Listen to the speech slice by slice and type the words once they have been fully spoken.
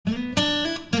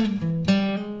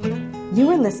You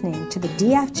are listening to the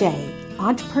DFJ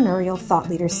Entrepreneurial Thought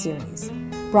Leader Series,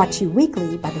 brought to you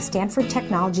weekly by the Stanford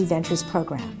Technology Ventures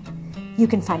Program. You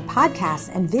can find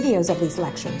podcasts and videos of these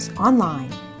lectures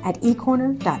online at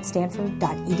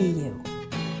ecorner.stanford.edu.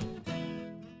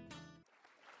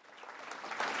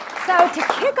 So to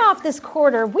kick off this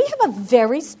quarter, we have a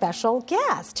very special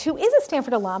guest who is a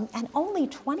Stanford alum and only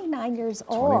 29 years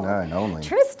old. 29 only.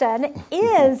 Tristan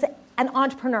is an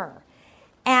entrepreneur.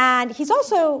 And he's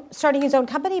also starting his own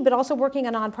company, but also working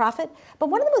a nonprofit.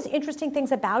 But one of the most interesting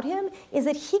things about him is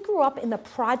that he grew up in the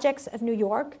projects of New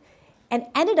York and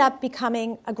ended up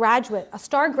becoming a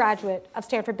star graduate of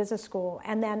Stanford Business School,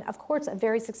 and then, of course, a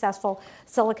very successful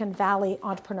Silicon Valley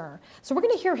entrepreneur. So we're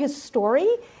going to hear his story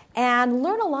and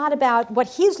learn a lot about what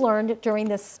he's learned during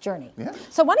this journey. Yeah.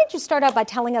 So why don't you start out by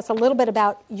telling us a little bit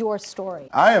about your story?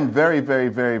 I am very, very,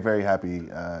 very, very happy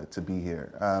to be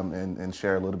here and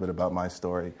share a little bit about my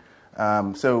story.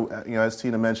 As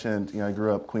Tina mentioned, I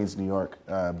grew up Queens, New York,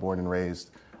 born and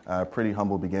raised. Pretty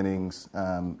humble beginnings.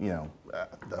 The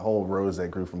whole rose that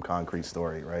grew from concrete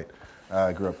story, right?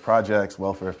 Grew up projects,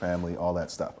 welfare family, all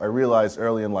that stuff. I realized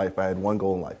early in life I had one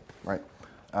goal in life, right?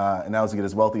 And that was to get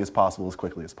as wealthy as possible as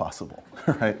quickly as possible,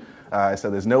 right? I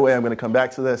said, there's no way I'm going to come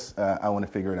back to this. I want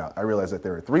to figure it out. I realized that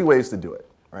there were three ways to do it,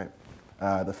 right?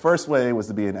 The first way was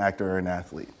to be an actor or an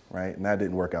athlete, right? And that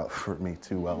didn't work out for me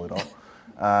too well at all.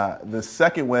 The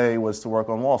second way was to work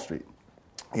on Wall Street.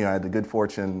 I had the good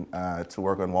fortune to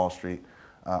work on Wall Street,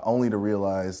 only to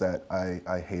realize that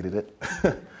I hated it.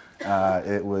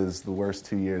 It was the worst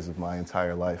 2 years of my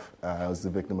entire life. I was the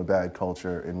victim of bad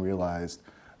culture and realized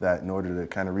that in order to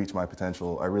kind of reach my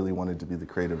potential, I really wanted to be the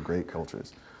creator of great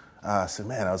cultures. I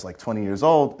was like 20 years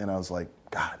old, and I was like,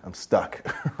 God, I'm stuck,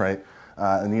 right?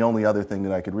 And the only other thing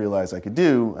that I could realize I could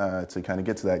do to kind of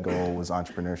get to that goal was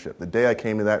entrepreneurship. The day I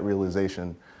came to that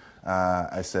realization,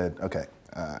 I said, okay,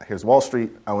 here's Wall Street.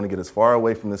 I want to get as far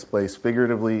away from this place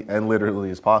figuratively and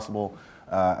literally as possible.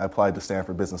 I applied to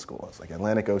Stanford Business School. It's like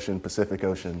Atlantic Ocean, Pacific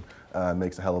Ocean,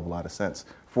 makes a hell of a lot of sense.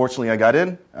 Fortunately, I got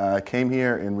in, came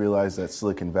here, and realized that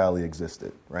Silicon Valley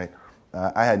existed, right?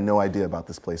 I had no idea about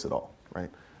this place at all, right?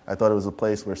 I thought it was a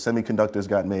place where semiconductors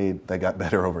got made that got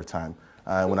better over time.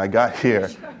 When I got here,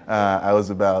 I was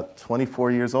about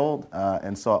 24 years old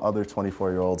and saw other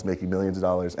 24-year-olds making millions of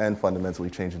dollars and fundamentally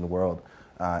changing the world.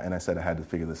 And I said I had to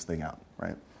figure this thing out,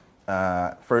 right?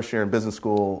 First year in business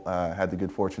school, had the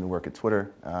good fortune to work at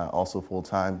Twitter, also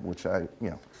full-time, which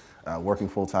working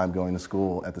full-time, going to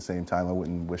school at the same time, I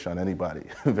wouldn't wish on anybody.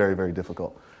 Very, very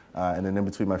difficult. And then in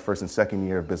between my first and second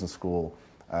year of business school,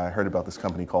 I heard about this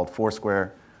company called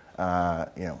Foursquare. I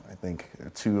think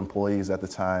 2 employees at the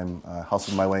time,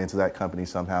 hustled my way into that company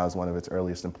somehow as one of its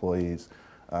earliest employees,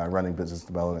 running business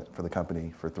development for the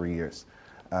company for 3 years.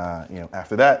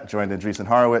 After that, joined Andreessen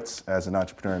Horowitz as an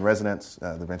entrepreneur in residence,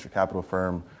 the venture capital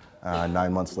firm.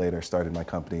 9 months later, started my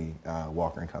company,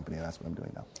 Walker & Company, and that's what I'm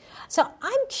doing now. So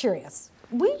I'm curious.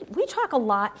 We talk a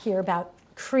lot here about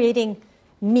creating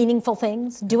meaningful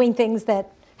things, doing things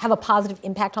that have a positive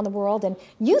impact on the world. And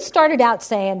you started out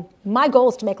saying, my goal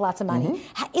is to make lots of money.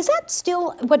 Mm-hmm. Is that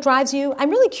still what drives you?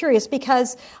 I'm really curious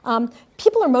because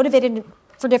people are motivated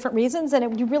for different reasons, and it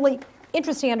would be really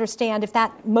interesting to understand if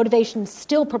that motivation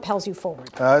still propels you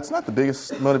forward. It's not the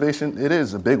biggest motivation. It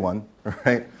is a big one,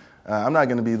 right? I'm not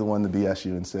going to be the one to BS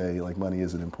you and say, like, money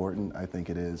isn't important. I think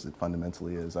it is. It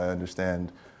fundamentally is. I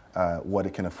understand what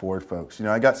it can afford folks.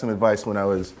 I got some advice when I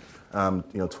was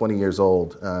 20 years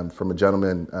old from a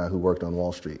gentleman who worked on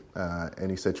Wall Street. And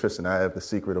he said, Tristan, I have the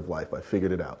secret of life. I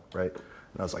figured it out, right?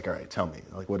 And I was like, all right, tell me.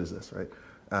 Like, what is this, right?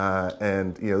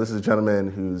 This is a gentleman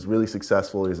who's really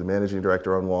successful. He's a managing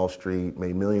director on Wall Street,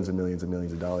 made millions and millions and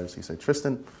millions of dollars. He said,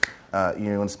 Tristan,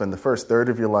 you want to spend the first third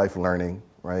of your life learning,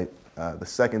 right? The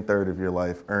second third of your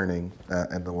life earning,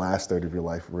 and the last third of your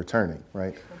life returning,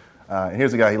 right? And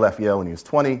here's a guy, he left Yale when he was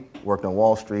 20, worked on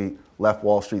Wall Street, left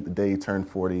Wall Street the day he turned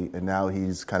 40, and now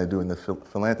he's kind of doing the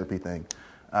philanthropy thing.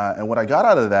 And what I got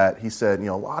out of that, he said,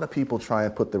 a lot of people try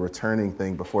and put the returning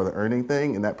thing before the earning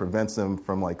thing, and that prevents them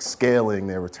from scaling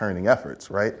their returning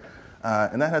efforts, right?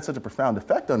 And that had such a profound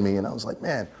effect on me, and I was like,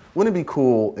 man, wouldn't it be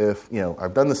cool if,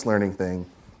 I've done this learning thing,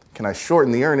 can I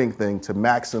shorten the earning thing to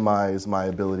maximize my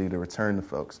ability to return to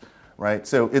folks, right?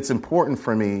 So it's important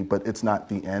for me, but it's not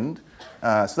the end.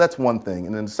 So that's one thing.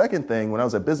 And then the second thing, when I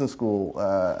was at business school,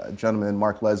 a gentleman,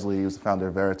 Mark Leslie, who was the founder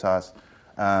of Veritas,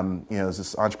 it was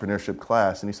this entrepreneurship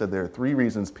class, and he said there are 3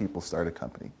 reasons people start a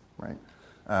company,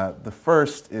 right? The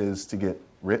first is to get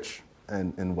rich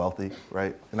and wealthy,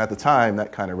 right? And at the time,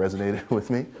 that kind of resonated with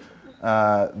me.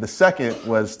 The second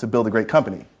was to build a great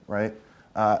company, right?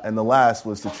 And the last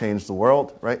was to change the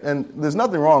world, right? And there's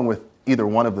nothing wrong with either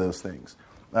one of those things.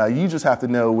 You just have to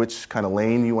know which kind of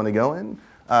lane you want to go in.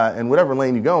 And whatever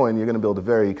lane you go in, you're going to build a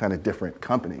very kind of different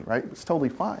company, right? It's totally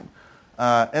fine.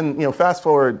 And fast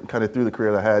forward kind of through the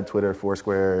career that I had, Twitter,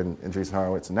 Foursquare, and Andreessen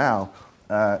Horowitz, and now,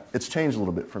 it's changed a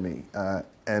little bit for me.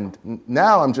 And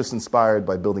now I'm just inspired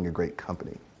by building a great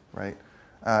company, right?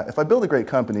 If I build a great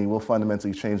company, we'll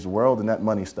fundamentally change the world, and that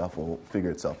money stuff will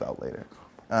figure itself out later.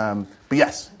 But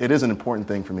yes, it is an important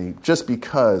thing for me just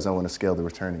because I want to scale the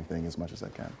returning thing as much as I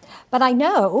can. But I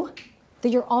know that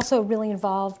you're also really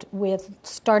involved with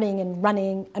starting and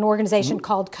running an organization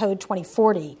called Code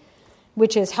 2040,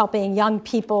 which is helping young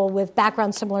people with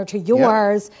backgrounds similar to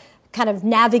yours kind of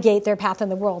navigate their path in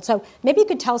the world. So maybe you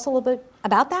could tell us a little bit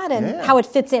about that and how it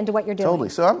fits into what you're doing. Totally.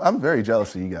 So I'm very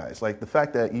jealous of you guys. Like the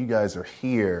fact that you guys are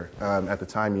here at the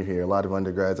time you're here, a lot of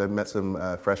undergrads. I've met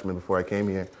some freshmen before I came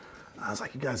here. I was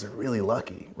like, you guys are really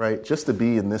lucky, right? Just to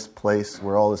be in this place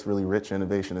where all this really rich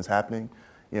innovation is happening.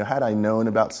 Had I known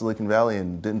about Silicon Valley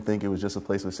and didn't think it was just a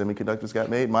place where semiconductors got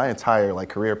made, my entire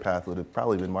career path would have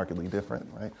probably been markedly different,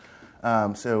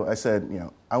 right? So I said,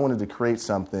 I wanted to create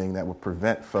something that would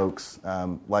prevent folks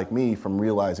like me from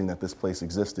realizing that this place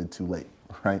existed too late,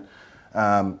 right?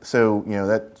 So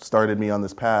that started me on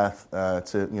this path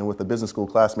to, with a business school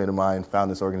classmate of mine,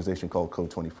 found this organization called Code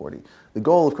 2040. The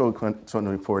goal of Code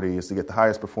 2040 is to get the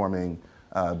highest performing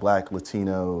Black,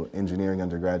 Latino engineering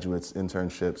undergraduates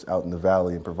internships out in the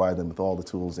Valley and provide them with all the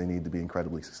tools they need to be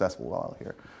incredibly successful while out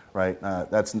here. Right.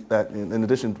 That's that. In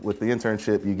addition, with the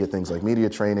internship, you get things like media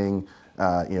training,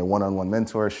 one-on-one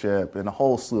mentorship, and a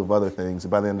whole slew of other things.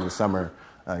 And by the end of the summer,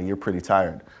 you're pretty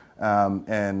tired.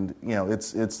 And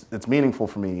it's meaningful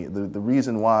for me. The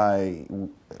reason why,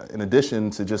 in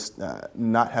addition to just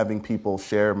not having people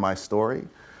share my story,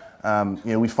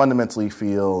 we fundamentally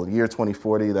feel year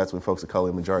 2040. That's when folks of color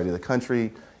are the majority of the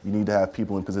country. You need to have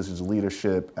people in positions of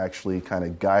leadership actually kind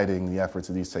of guiding the efforts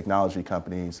of these technology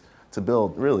companies to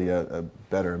build really a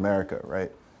better America,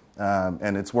 right?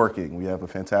 And it's working. We have a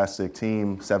fantastic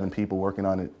team, 7 people working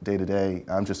on it day to day.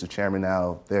 I'm just a chairman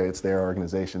now. It's their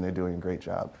organization. They're doing a great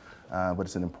job. But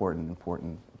it's an important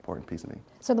piece of me.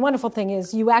 So the wonderful thing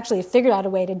is you actually figured out a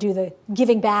way to do the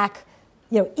giving back,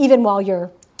 even while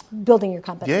you're building your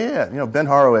company. Yeah. Ben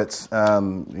Horowitz,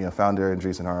 founder of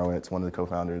Andreessen Horowitz, one of the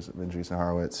co-founders of Andreessen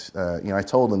Horowitz. I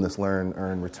told him this learn,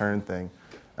 earn, return thing.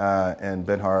 And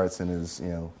Ben Horowitz, in his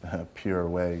pure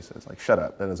way, says, shut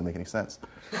up, that doesn't make any sense.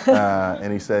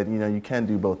 And he said, you can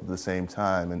do both at the same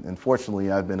time. And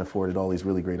fortunately, I've been afforded all these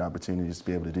really great opportunities to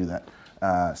be able to do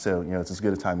that. So it's as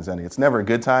good a time as any. It's never a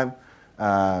good time.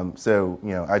 So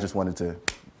I just wanted to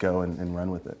go and run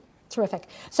with it. Terrific.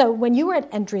 So when you were at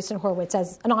Andreessen Horowitz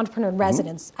as an entrepreneur in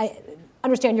residence, I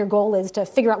understand your goal is to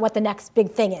figure out what the next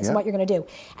big thing is and what you're going to do.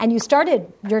 And you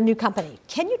started your new company.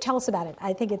 Can you tell us about it?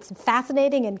 I think it's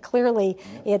fascinating and clearly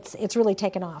it's really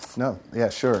taken off. No, yeah,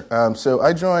 sure. So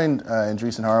I joined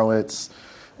Andreessen Horowitz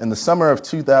in the summer of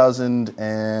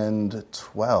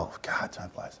 2012. God, time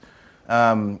flies.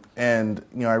 And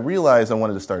I realized I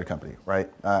wanted to start a company, right?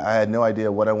 I had no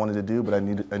idea what I wanted to do, but I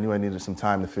knew I needed some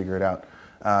time to figure it out.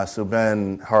 So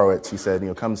Ben Horowitz, he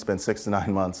said, come spend 6 to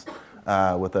 9 months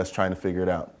with us trying to figure it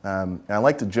out. And I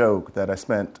like to joke that I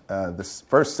spent this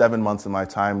first 7 months of my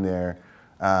time there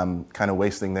kind of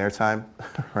wasting their time,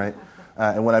 right?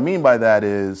 And what I mean by that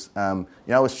is, I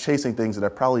was chasing things that I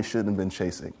probably shouldn't have been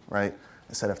chasing, right?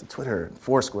 I said after Twitter and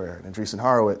Foursquare and Andreessen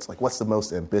Horowitz, what's the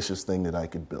most ambitious thing that I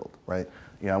could build, right?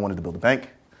 I wanted to build a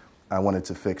bank. I wanted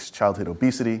to fix childhood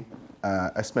obesity.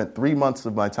 I spent 3 months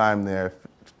of my time there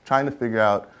trying to figure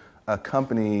out a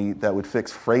company that would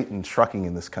fix freight and trucking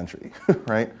in this country,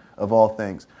 right, of all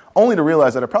things, only to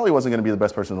realize that I probably wasn't going to be the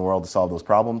best person in the world to solve those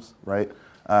problems, right?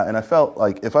 And I felt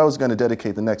like if I was going to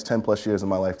dedicate the next 10 plus years of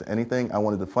my life to anything, I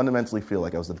wanted to fundamentally feel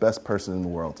like I was the best person in the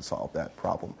world to solve that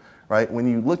problem, right? When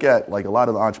you look at a lot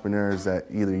of the entrepreneurs that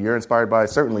either you're inspired by,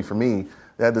 certainly for me,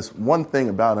 they had this one thing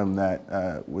about them that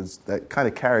that kind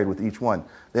of carried with each one.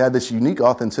 They had this unique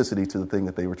authenticity to the thing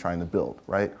that they were trying to build,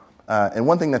 right? And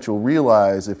one thing that you'll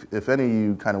realize if any of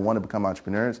you kind of want to become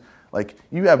entrepreneurs,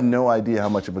 you have no idea how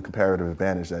much of a comparative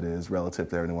advantage that is relative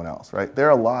to anyone else, right? There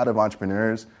are a lot of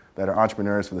entrepreneurs that are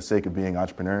entrepreneurs for the sake of being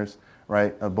entrepreneurs,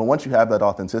 right? But once you have that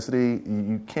authenticity,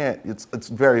 you can't, it's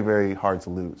very, very hard to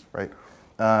lose, right?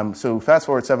 So fast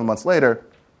forward 7 months later,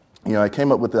 I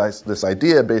came up with this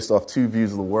idea based off 2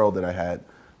 views of the world that I had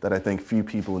that I think few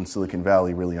people in Silicon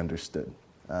Valley really understood.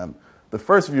 The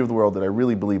first view of the world that I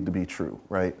really believe to be true,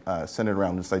 right, centered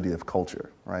around this idea of culture,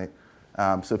 right?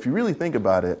 So if you really think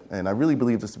about it, and I really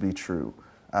believe this to be true,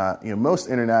 Most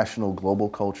international global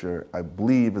culture, I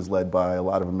believe, is led by a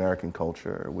lot of American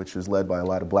culture, which is led by a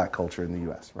lot of black culture in the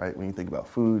U.S., right? When you think about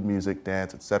food, music,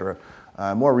 dance, et cetera.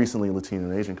 More recently, Latino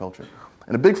and Asian culture.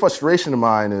 And a big frustration of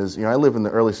mine is, I live in the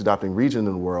earliest adopting region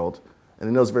in the world, and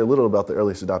it knows very little about the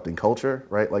earliest adopting culture,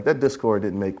 right? Like, that discord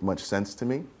didn't make much sense to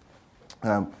me.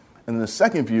 And then the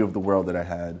second view of the world that I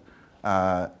had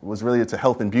was related to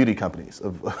health and beauty companies,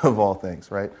 of all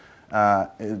things, right?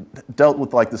 It dealt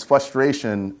with like this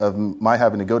frustration of my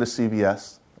having to go to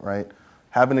CVS, right?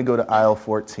 Having to go to aisle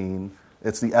 14.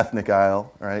 It's the ethnic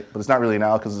aisle, right? But it's not really an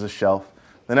aisle because it's a shelf.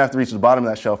 Then I have to reach the bottom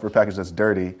of that shelf for a package that's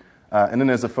dirty. And then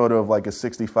there's a photo of like a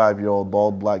 65-year-old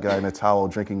bald black guy in a towel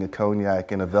drinking a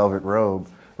cognac in a velvet robe,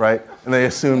 right? And they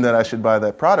assume that I should buy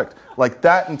that product. Like,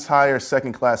 that entire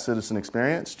second-class citizen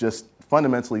experience just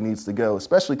fundamentally needs to go,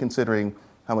 especially considering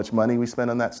how much money we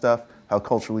spend on that stuff, how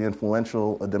culturally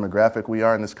influential a demographic we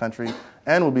are in this country,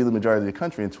 and will be the majority of the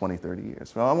country in 20, 30 years.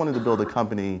 So I wanted to build a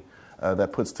company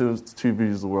that puts two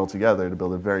views of the world together to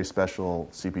build a very special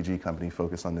CPG company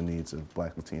focused on the needs of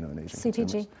Black, Latino, and Asian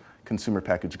consumers. Consumer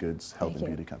packaged goods, health and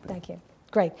beauty company. Thank you.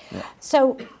 Great. Yeah.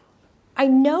 So I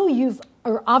know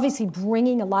are obviously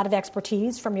bringing a lot of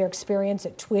expertise from your experience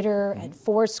at Twitter and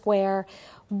Foursquare.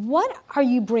 What are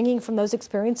you bringing from those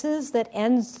experiences that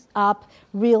ends up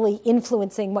really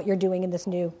influencing what you're doing in this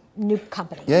new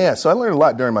company? Yeah. So I learned a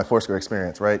lot during my Foursquare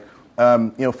experience, right?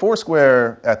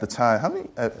 Foursquare at the time.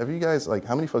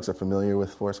 How many folks are familiar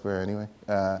with Foursquare anyway?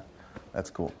 That's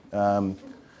cool.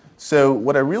 So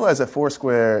what I realized at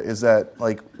Foursquare is that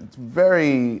it's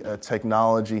very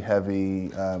technology-heavy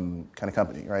kind of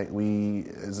company, right? We,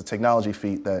 as a technology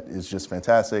feat that is just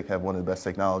fantastic, have one of the best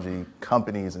technology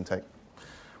companies in tech.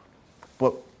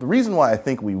 But the reason why I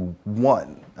think we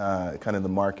won kind of the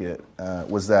market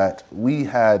was that we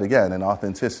had, again, an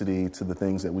authenticity to the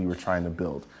things that we were trying to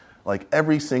build. Like,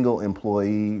 every single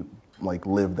employee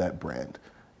lived that brand.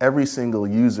 Every single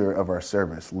user of our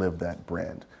service lived that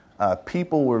brand.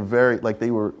 People were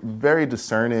very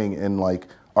discerning in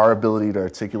our ability to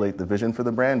articulate the vision for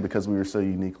the brand because we were so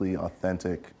uniquely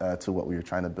authentic to what we were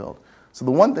trying to build. So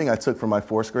the one thing I took from my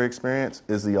Foursquare experience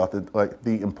is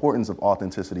the importance of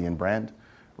authenticity in brand,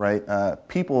 right?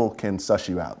 People can suss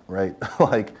you out, right?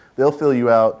 They'll fill you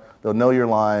out, they'll know you're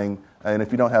lying, and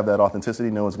if you don't have that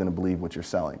authenticity, no one's going to believe what you're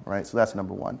selling, right? So that's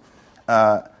number one.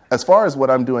 As far as what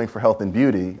I'm doing for health and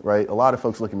beauty, right, a lot of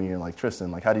folks look at me and like,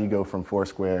 Tristan, how do you go from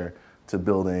Foursquare to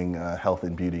building a health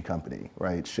and beauty company,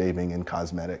 right, shaving and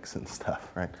cosmetics and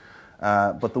stuff, right?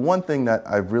 But the one thing that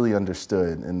I've really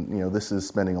understood, and this is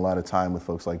spending a lot of time with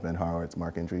folks like Ben Horowitz,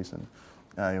 Mark Andreessen.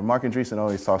 Mark Andreessen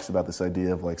always talks about this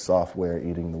idea of software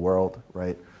eating the world,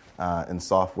 right? And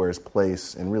software's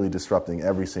place in really disrupting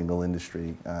every single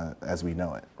industry as we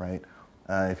know it, right?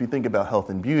 If you think about health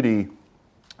and beauty,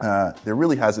 there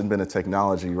really hasn't been a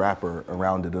technology wrapper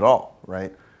around it at all,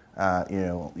 right?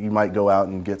 You might go out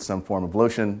and get some form of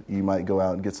lotion, you might go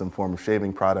out and get some form of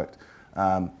shaving product,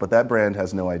 but that brand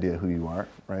has no idea who you are,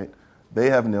 right? They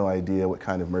have no idea what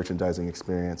kind of merchandising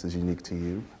experience is unique to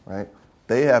you, right?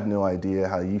 They have no idea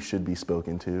how you should be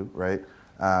spoken to, right?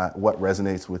 What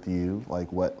resonates with you,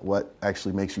 what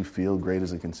actually makes you feel great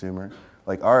as a consumer.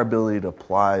 Our ability to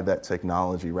apply that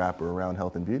technology wrapper around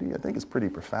health and beauty, I think is pretty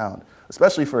profound,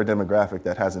 especially for a demographic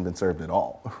that hasn't been served at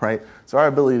all, right? So our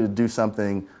ability to do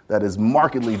something that is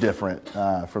markedly different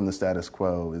from the status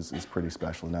quo is pretty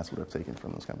special, and that's what I've taken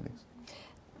from those companies.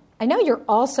 I know you're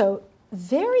also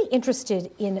very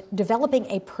interested in developing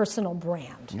a personal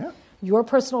brand. Yeah. Your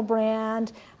personal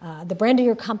brand, the brand of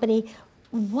your company.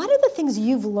 What are the things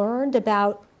you've learned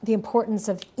about the importance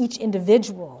of each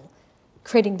individual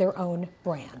creating their own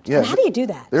brand? Yeah, and how do you do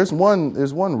that? There's one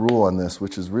rule on this,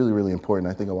 which is really, really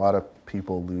important. I think a lot of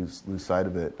people lose sight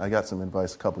of it. I got some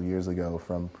advice a couple years ago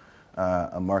from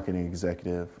a marketing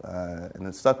executive, and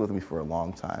it stuck with me for a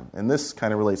long time. And this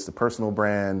kind of relates to personal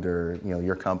brand or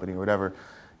your company or whatever.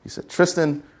 He said,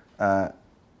 Tristan,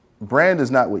 brand is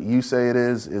not what you say it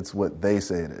is, it's what they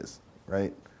say it is,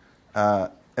 right?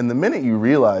 And the minute you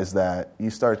realize that, you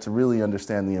start to really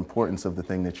understand the importance of the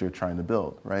thing that you're trying to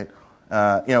build, right?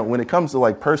 When it comes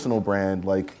to personal brand,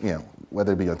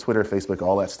 whether it be on Twitter, Facebook,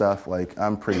 all that stuff,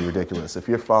 I'm pretty ridiculous. If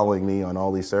you're following me on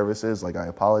all these services, I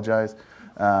apologize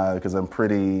because I'm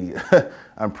pretty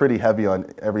heavy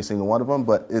on every single one of them.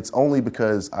 But it's only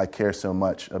because I care so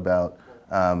much about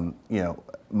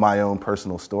my own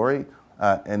personal story,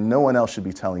 and no one else should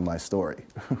be telling my story,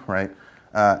 right?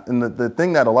 And the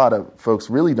thing that a lot of folks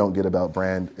really don't get about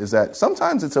brand is that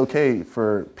sometimes it's okay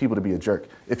for people to be a jerk.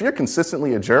 If you're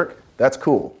consistently a jerk, that's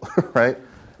cool, right?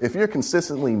 If you're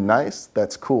consistently nice,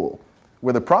 that's cool.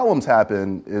 Where the problems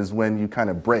happen is when you kind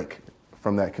of break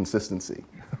from that consistency,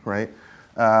 right?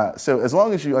 So as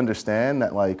long as you understand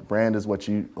that like brand is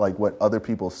what other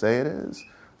people say it is,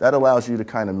 that allows you to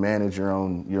kind of manage your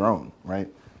own, right?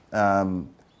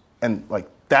 And like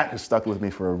that has stuck with me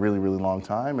for a really, really long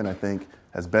time, and I think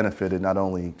has benefited not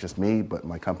only just me, but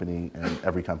my company and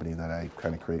every company that I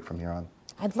kind of create from here on.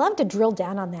 I'd love to drill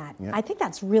down on that. Yeah. I think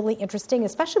that's really interesting,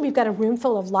 especially we've got a room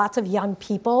full of lots of young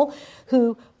people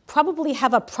who probably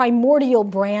have a primordial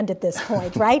brand at this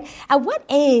point, right? At what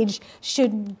age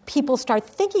should people start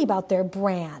thinking about their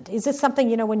brand? Is this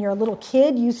something, when you're a little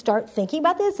kid, you start thinking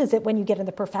about this? Is it when you get in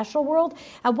the professional world?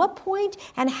 At what point,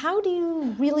 and how do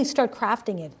you really start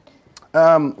crafting it?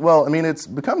 Well, I mean, it's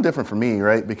become different for me,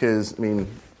 right? Because, I mean,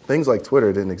 things like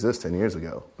Twitter didn't exist 10 years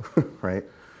ago, right?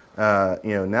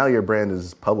 Now your brand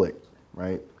is public,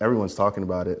 right? Everyone's talking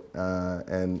about it,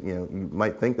 and you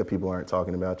might think that people aren't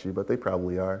talking about you, but they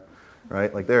probably are,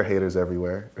 right? Like there are haters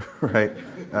everywhere, right?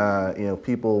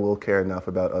 People will care enough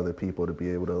about other people to be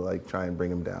able to like try and bring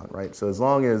them down, right? So as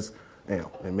long as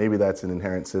and maybe that's an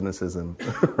inherent cynicism,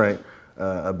 right,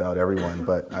 about everyone,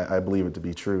 but I believe it to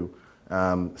be true.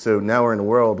 So now we're in a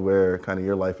world where kind of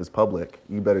your life is public.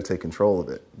 You better take control of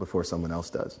it before someone else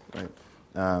does, right?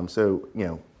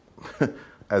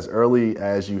 As early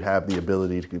as you have the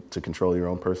ability to control your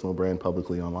own personal brand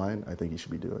publicly online, I think you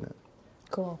should be doing it.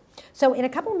 Cool. So in a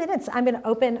couple minutes, I'm going to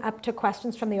open up to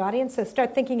questions from the audience. So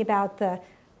start thinking about the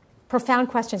profound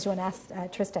questions you want to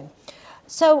ask Tristan.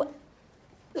 So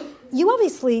you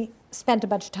obviously spent a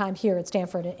bunch of time here at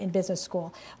Stanford in business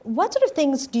school. What sort of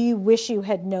things do you wish you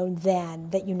had known then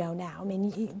that you know now? I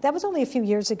mean, that was only a few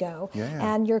years ago,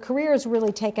 and your career has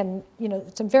really taken,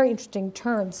 some very interesting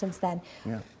turns since then.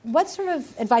 Yeah. What sort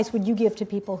of advice would you give to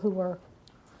people who were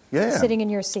sitting in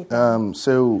your seat then?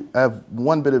 So I have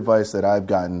one bit of advice that I've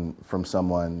gotten from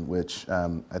someone, which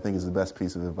I think is the best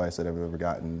piece of advice that I've ever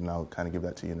gotten, and I'll kind of give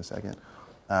that to you in a second.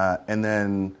 And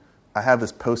then I have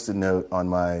this Post-it note on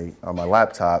my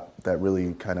laptop that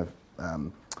really kind of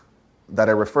that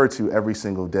I refer to every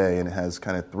single day, and it has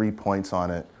kind of 3 points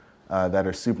on it that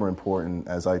are super important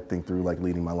as I think through like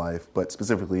leading my life, but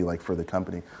specifically like for the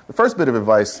company. The first bit of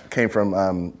advice came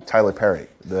from Tyler Perry,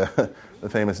 the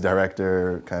famous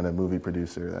director, kind of movie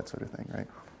producer, that sort of thing, right?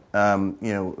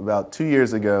 About 2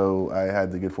 years ago, I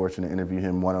had the good fortune to interview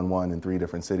him one-on-one in 3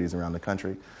 different cities around the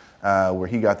country. Where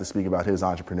he got to speak about his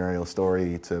entrepreneurial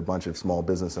story to a bunch of small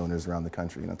business owners around the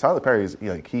country. Tyler Perry is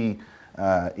he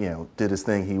did his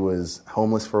thing. He was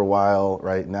homeless for a while,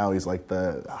 right? Now he's like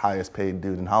the highest paid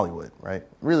dude in Hollywood, right?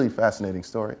 Really fascinating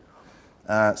story.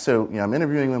 So I'm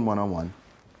interviewing him one-on-one.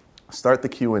 Start the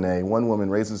Q&A. One woman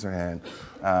raises her hand,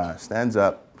 stands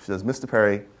up. She says, "Mr.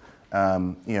 Perry,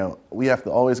 we have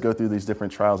to always go through these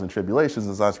different trials and tribulations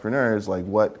as entrepreneurs. Like,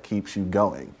 what keeps you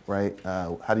going, right?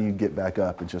 How do you get back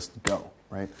up and just go,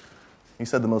 right?" He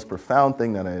said the most profound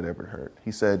thing that I had ever heard.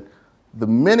 He said, the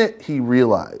minute he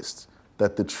realized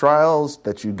that the trials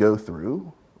that you go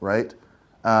through, right,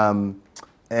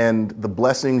 and the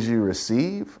blessings you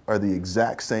receive are the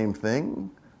exact same thing,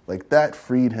 like that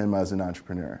freed him as an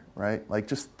entrepreneur, right? Like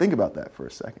just think about that for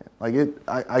a second. Like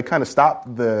I kind of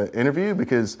stopped the interview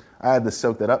because I had to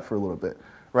soak that up for a little bit,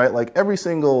 right? Like every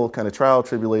single kind of trial,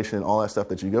 tribulation, all that stuff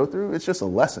that you go through, it's just a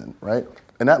lesson, right?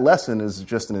 And that lesson is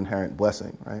just an inherent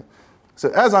blessing, right? So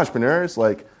as entrepreneurs,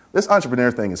 like this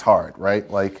entrepreneur thing is hard, right?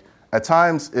 Like at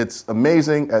times it's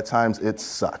amazing, at times it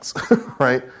sucks,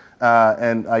 right?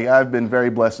 And I've been very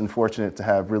blessed and fortunate to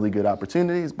have really good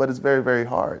opportunities, but it's very, very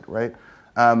hard, right?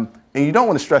 And you don't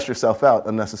want to stress yourself out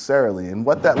unnecessarily. And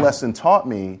what that lesson taught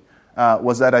me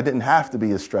was that I didn't have to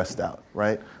be as stressed out,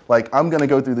 right? Like, I'm going to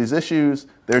go through these issues.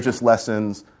 They're just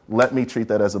lessons. Let me treat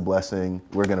that as a blessing.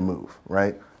 We're going to move,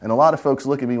 right? And a lot of folks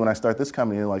look at me when I start this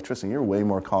company and they're like, "Tristan, you're way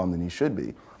more calm than you should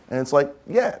be." And it's like,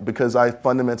 yeah, because I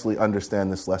fundamentally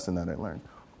understand this lesson that I learned.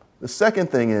 The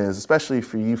second thing is, especially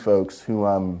for you folks who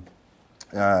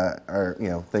are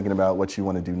thinking about what you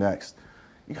want to do next,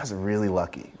 you guys are really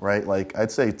lucky, right? Like,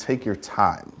 I'd say take your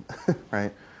time,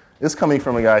 right? This is coming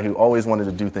from a guy who always wanted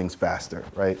to do things faster,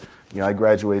 right? I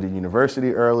graduated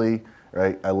university early,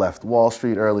 right? I left Wall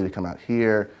Street early to come out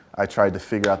here. I tried to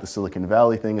figure out the Silicon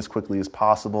Valley thing as quickly as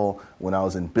possible. When I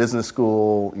was in business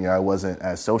school, I wasn't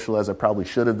as social as I probably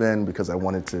should have been because I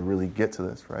wanted to really get to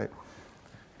this, right?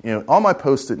 On my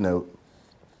Post-it note,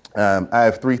 I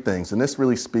have 3 things, and this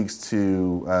really speaks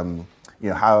to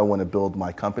how I want to build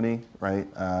my company, right?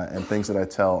 And things that I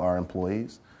tell our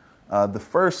employees. The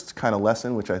first kind of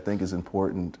lesson, which I think is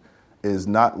important, is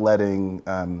not letting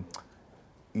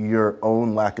your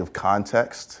own lack of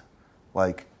context,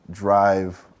 like,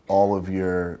 drive all of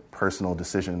your personal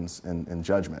decisions and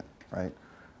judgment, right?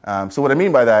 So what I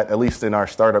mean by that, at least in our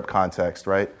startup context,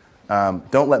 right?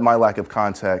 Don't let my lack of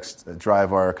context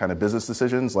drive our kind of business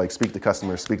decisions, like speak to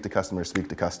customers, speak to customers, speak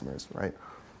to customers, right?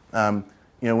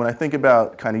 When I think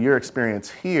about kind of your experience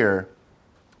here,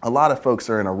 a lot of folks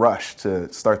are in a rush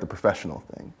to start the professional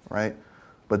thing, right?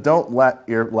 But don't let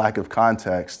your lack of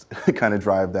context kind of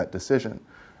drive that decision,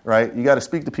 right? You got to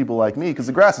speak to people like me because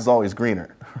the grass is always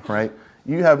greener, right?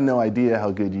 You have no idea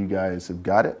how good you guys have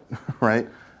got it, right?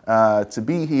 To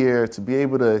be here, to be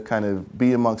able to kind of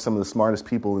be amongst some of the smartest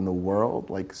people in the world,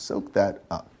 like soak that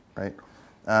up, right?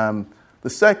 The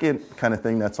second kind of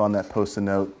thing that's on that Post-it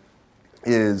note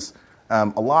is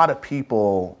a lot of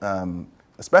people,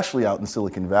 especially out in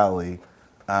Silicon Valley,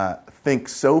 think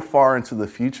so far into the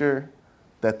future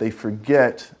that they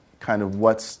forget kind of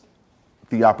what's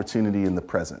the opportunity in the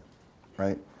present,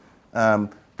 right?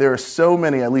 There are so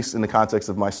many, at least in the context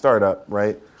of my startup,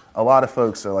 right? A lot of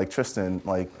folks are like, Tristan,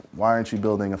 like, why aren't you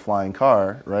building a flying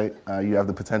car, right? You have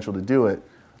the potential to do it,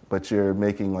 but you're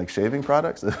making like shaving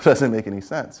products? It doesn't make any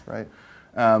sense, right?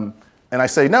 And I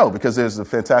say no, because there's a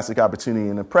fantastic opportunity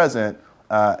in the present,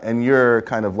 and your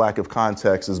kind of lack of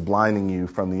context is blinding you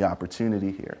from the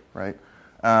opportunity here, right?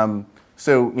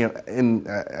 So,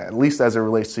 at least as it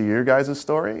relates to your guys'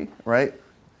 story, right?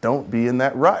 Don't be in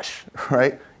that rush,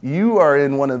 right? You are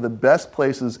in one of the best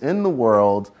places in the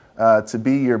world to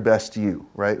be your best you,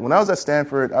 right? When I was at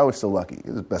Stanford, I was so lucky. It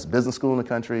was the best business school in the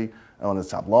country, one of the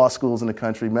top law schools in the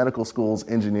country, medical schools,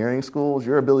 engineering schools.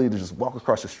 Your ability to just walk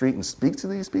across the street and speak to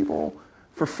these people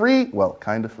for free, well,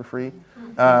 kind of for free,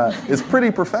 is pretty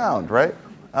profound, right?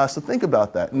 So think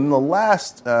about that. And the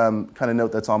last kind of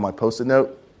note that's on my Post-it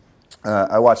note,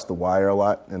 I watch The Wire a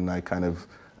lot, and I kind of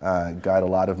guide a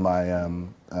lot of my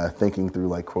thinking through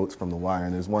like quotes from The Wire.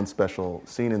 And there's one special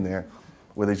scene in there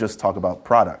where they just talk about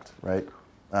product, right?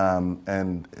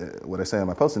 And what I say on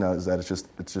my Post-it note is that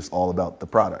it's just all about the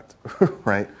product,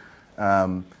 right?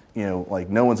 Like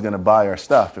no one's going to buy our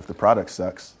stuff if the product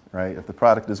sucks, right? If the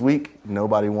product is weak,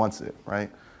 nobody wants it,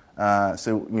 right?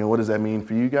 So what does that mean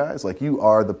for you guys? Like you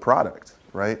are the product,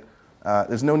 right?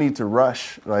 There's no need to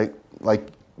rush, right? Like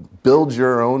build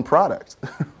your own product,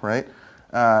 right?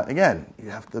 Again, you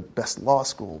have the best law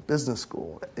school, business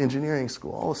school, engineering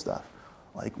school, all this stuff.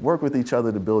 Like work with each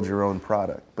other to build your own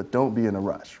product, but don't be in a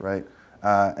rush, right?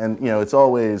 And it's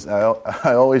always I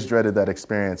always dreaded that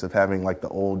experience of having like the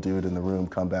old dude in the room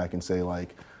come back and say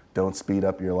like, don't speed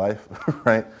up your life,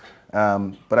 right?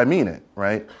 But I mean it,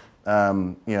 right?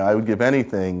 I would give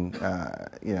anything,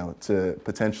 to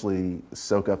potentially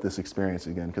soak up this experience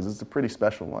again because it's a pretty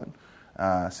special one.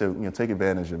 So take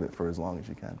advantage of it for as long as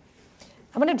you can.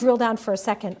 I'm going to drill down for a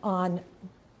second on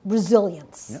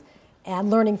resilience and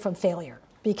learning from failure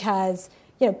because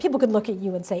people could look at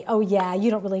you and say, oh yeah,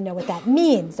 you don't really know what that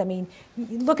means. I mean,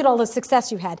 look at all the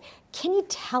success you had. Can you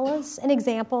tell us an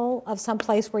example of some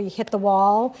place where you hit the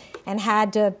wall and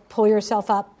had to pull yourself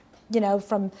up,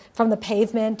 from the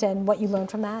pavement and what you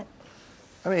learned from that?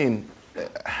 I mean,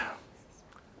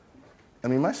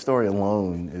 my story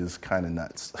alone is kind of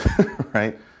nuts,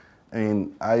 right? I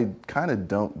mean, I kind of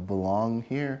don't belong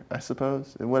here, I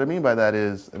suppose. And what I mean by that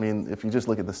is, if you just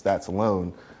look at the stats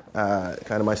alone,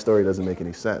 kind of my story doesn't make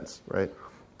any sense, right?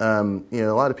 A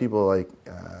lot of people, like,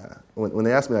 when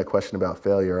they ask me that question about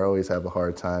failure, I always have a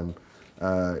hard time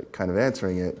kind of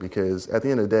answering it because at the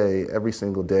end of the day, every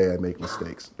single day I make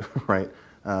mistakes, right?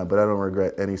 But I don't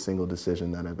regret any single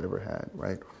decision that I've ever had,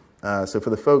 right? So for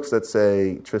the folks that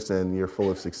say, Tristan, you're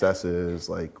full of successes,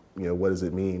 like, what does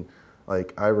it mean?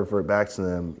 Like, I revert back to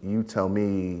them, you tell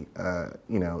me,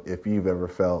 if you've ever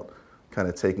felt kind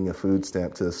of taking a food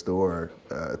stamp to the store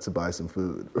to buy some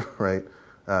food, right?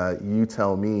 You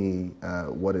tell me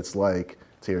what it's like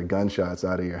to hear gunshots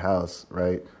out of your house,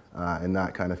 right? And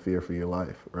not kind of fear for your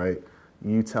life, right?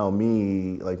 You tell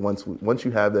me, like, once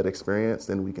you have that experience,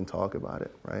 then we can talk about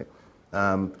it, right?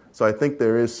 So I think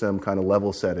there is some kind of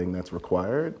level setting that's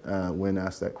required when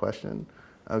asked that question.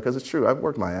 Because it's true, I've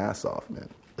worked my ass off, man.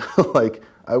 Like,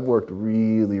 I've worked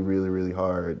really, really, really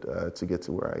hard to get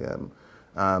to where I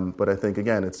am. But I think,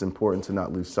 again, it's important to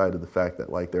not lose sight of the fact that,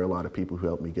 like, there are a lot of people who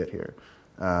helped me get here.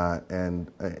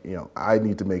 And I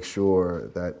need to make sure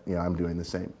that, I'm doing the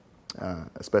same,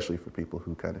 especially for people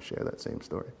who kind of share that same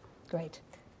story. Great.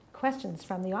 Questions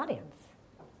from the audience?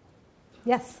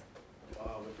 Yes?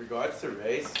 With regards to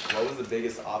race, what was the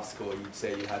biggest obstacle you'd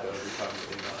say you had to overcome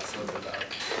in Silicon Valley?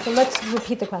 So let's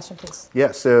repeat the question, please.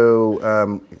 Yeah,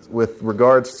 so with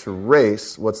regards to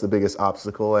race, what's the biggest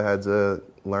obstacle I had to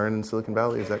learn in Silicon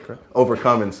Valley? Is that correct?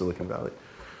 Overcome in Silicon Valley.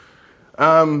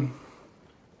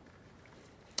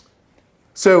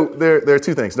 So there are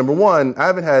two things. Number one, I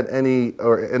haven't had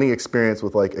any experience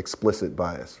with like explicit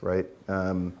bias, right?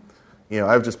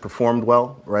 I've just performed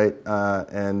well, right?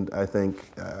 And I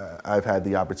think I've had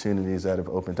the opportunities that have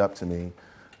opened up to me.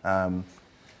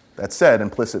 That said,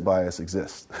 implicit bias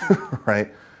exists,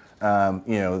 right?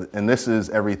 And this is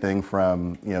everything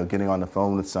from getting on the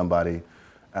phone with somebody,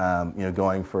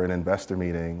 going for an investor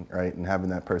meeting, right, and having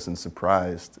that person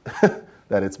surprised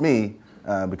that it's me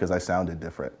because I sounded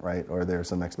different, right, or there's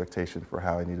some expectation for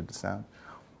how I needed to sound.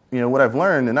 What I've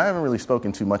learned, and I haven't really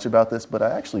spoken too much about this, but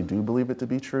I actually do believe it to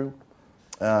be true.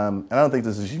 And I don't think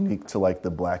this is unique to like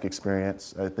the Black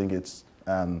experience. I think it's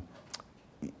an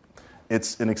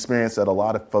experience that a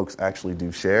lot of folks actually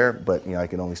do share, but I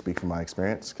can only speak from my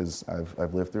experience because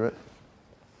I've lived through it.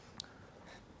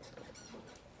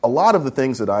 A lot of the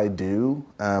things that I do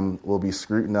will be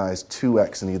scrutinized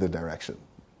 2x in either direction,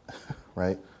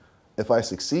 right? If I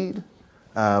succeed,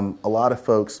 a lot of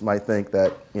folks might think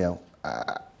that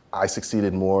I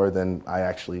succeeded more than I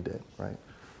actually did, right?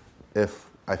 If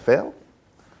I fail,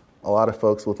 a lot of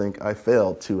folks will think I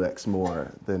failed 2x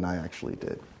more than I actually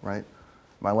did, right?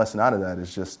 My lesson out of that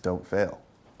is just don't fail,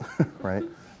 right?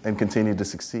 And continue to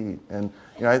succeed. And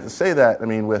I say that,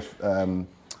 with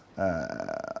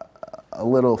a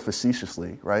little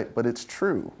facetiously, right? But it's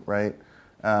true, right?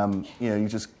 You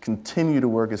just continue to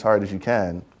work as hard as you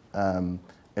can and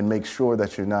make sure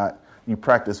that you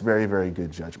practice very, very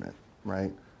good judgment,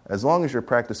 right? As long as you're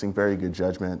practicing very good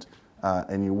judgment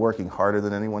and you're working harder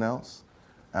than anyone else,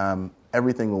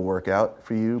 everything will work out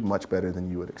for you much better than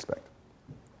you would expect.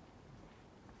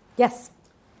 Yes.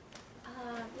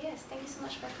 Yes, thank you so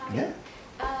much for coming. Yeah.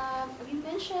 You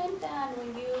mentioned that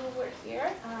when you were here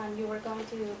and you were going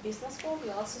to business school,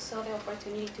 you also saw the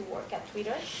opportunity to work at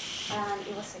Twitter, and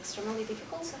it was extremely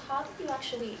difficult. So how did you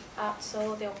actually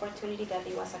saw the opportunity that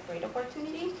it was a great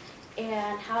opportunity,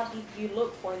 and how did you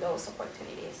look for those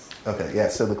opportunities? Okay, yeah,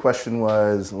 so the question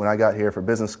was, when I got here for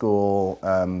business school,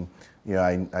 I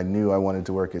knew I wanted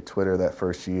to work at Twitter that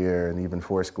first year and even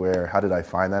Foursquare. How did I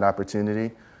find that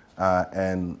opportunity?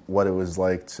 And what it was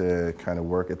like to kind of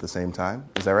work at the same time.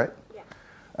 Is that right?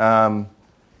 Yeah.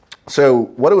 So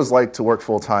what it was like to work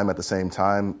full time at the same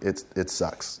time, it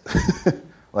sucks.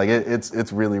 Like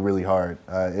it's really, really hard.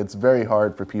 It's very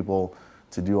hard for people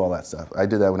to do all that stuff. I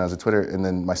did that when I was at Twitter, and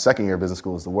then my second year of business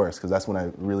school was the worst because that's when I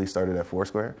really started at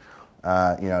Foursquare.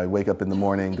 I wake up in the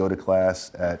morning, go to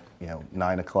class at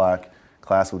 9 o'clock.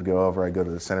 Class would go over. I'd go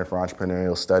to the Center for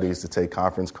Entrepreneurial Studies to take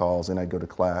conference calls, and I'd go to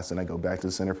class, and I'd go back to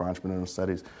the Center for Entrepreneurial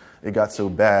Studies. It got so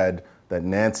bad that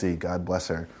Nancy, God bless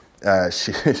her,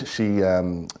 she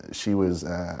was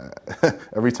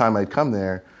every time I'd come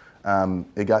there,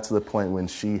 it got to the point when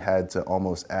she had to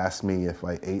almost ask me if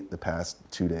I ate the past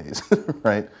 2 days,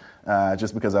 right?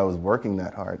 Just because I was working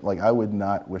that hard. Like, I would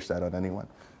not wish that on anyone.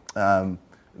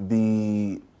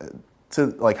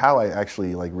 How I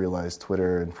actually realized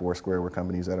Twitter and Foursquare were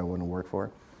companies that I want to work for.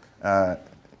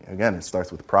 Again, it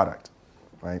starts with product,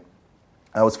 right?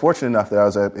 I was fortunate enough that I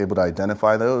was able to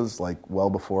identify those well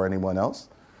before anyone else.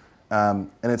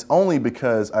 And it's only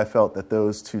because I felt that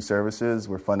those two services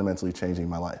were fundamentally changing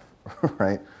my life,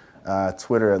 right?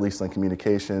 Twitter, at least on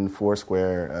communication,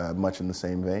 Foursquare, much in the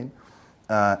same vein.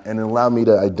 And it allowed me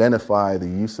to identify the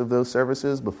use of those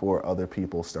services before other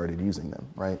people started using them,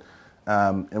 right?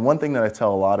 And one thing that I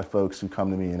tell a lot of folks who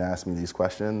come to me and ask me these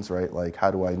questions, right, like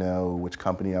how do I know which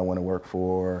company I want to work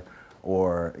for,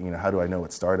 or how do I know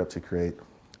what startup to create?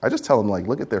 I just tell them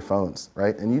look at their phones,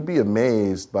 right? And you'd be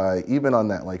amazed by even on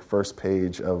that first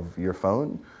page of your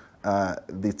phone,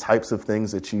 the types of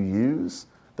things that you use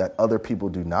that other people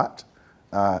do not,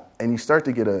 and you start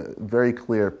to get a very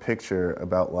clear picture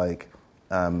about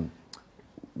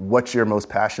what you're most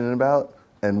passionate about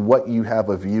and what you have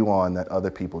a view on that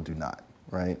other people do not,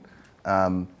 right?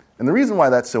 And the reason why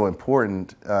that's so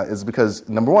important is because,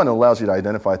 number one, it allows you to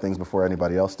identify things before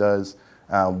anybody else does,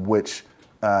 which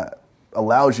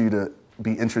allows you to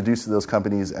be introduced to those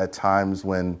companies at times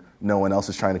when no one else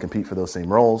is trying to compete for those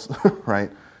same roles,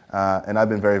 right? And I've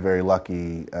been very, very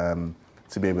lucky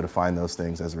to be able to find those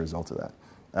things as a result of that.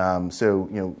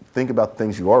 So, think about the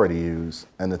things you already use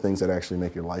and the things that actually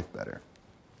make your life better.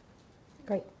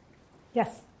 Great.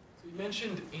 Yes? So you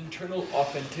mentioned internal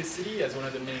authenticity as one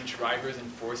of the main drivers in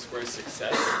Foursquare's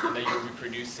success, and that you're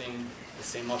reproducing the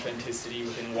same authenticity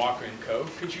within Walker & Co.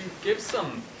 Could you give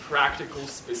some practical,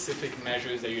 specific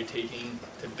measures that you're taking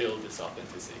to build this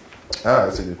authenticity? Oh,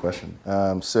 that's a good question.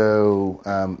 So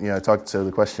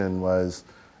the question was,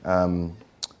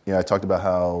 I talked about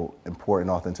how important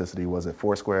authenticity was at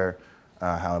Foursquare.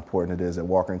 how important it is at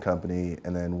Walker & Company,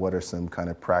 and then what are some kind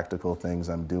of practical things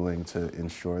I'm doing to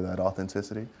ensure that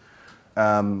authenticity.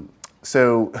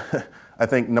 So I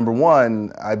think, number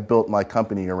one, I built my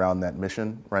company around that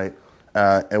mission, right?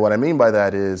 And what I mean by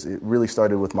that is it really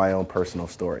started with my own personal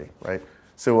story, right?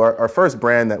 So our first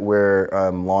brand that we're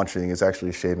launching is actually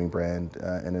a shaving brand,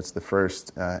 and it's the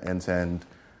first end-to-end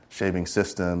shaving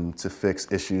system to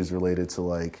fix issues related to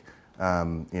like,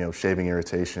 shaving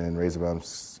irritation, razor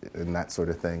bumps, and that sort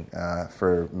of thing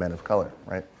for men of color,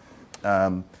 right?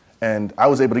 And I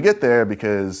was able to get there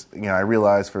because, I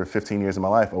realized for 15 years of my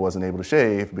life I wasn't able to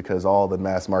shave because all the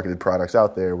mass-marketed products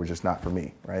out there were just not for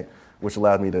me, right? Which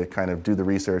allowed me to kind of do the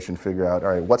research and figure out,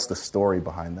 all right, what's the story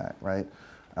behind that, right?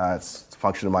 It's a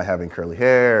function of my having curly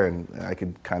hair, and I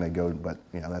could kind of go, but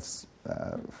that's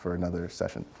for another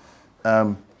session.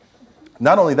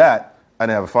 Not only that, I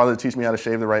didn't have a father to teach me how to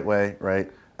shave the right way,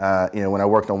 right? When I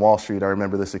worked on Wall Street, I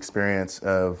remember this experience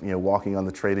of walking on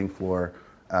the trading floor,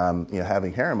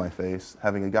 having hair in my face,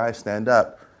 having a guy stand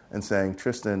up and saying,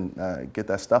 "Tristan, get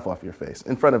that stuff off your face,"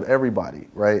 in front of everybody,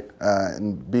 right?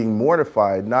 And being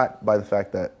mortified not by the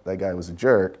fact that that guy was a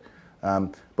jerk,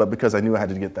 but because I knew I had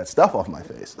to get that stuff off my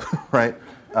face, right?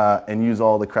 And use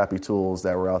all the crappy tools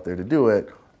that were out there to do it,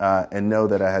 and know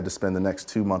that I had to spend the next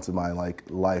 2 months of my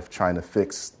life trying to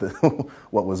fix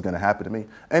what was going to happen to me.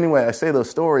 Anyway, I say those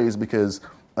stories because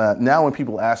now when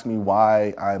people ask me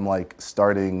why I'm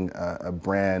starting a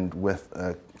brand with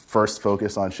a first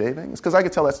focus on shaving, it's because I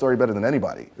could tell that story better than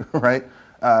anybody, right?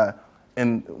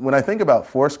 And when I think about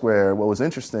Foursquare, what was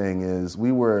interesting is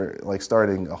we were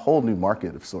starting a whole new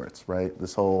market of sorts, right?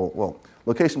 This whole,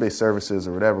 location-based services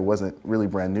or whatever wasn't really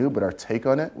brand new, but our take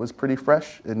on it was pretty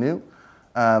fresh and new.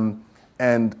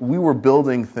 And we were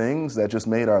building things that just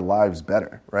made our lives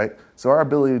better, right? So our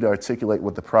ability to articulate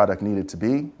what the product needed to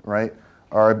be, right?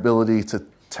 Our ability to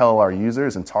tell our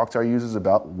users and talk to our users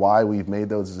about why we've made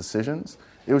those decisions,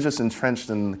 it was just entrenched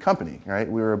in the company, right?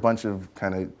 We were a bunch of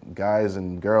kind of guys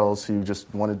and girls who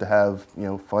just wanted to have,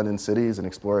 fun in cities and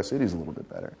explore our cities a little bit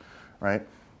better, right?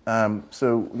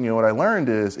 So what I learned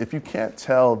is if you can't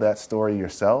tell that story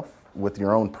yourself with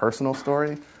your own personal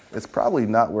story, it's probably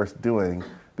not worth doing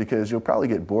because you'll probably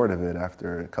get bored of it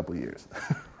after a couple of years,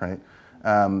 right?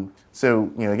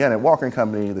 So again, at Walker &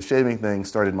 Company, the shaving thing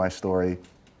started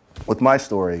with my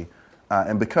story.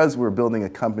 And because we're building a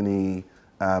company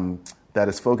that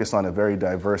is focused on a very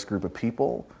diverse group of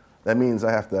people, that means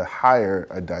I have to hire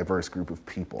a diverse group of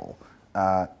people.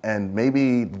 And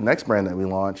maybe the next brand that we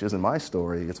launch isn't my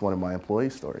story, it's one of my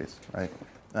employees' stories, right?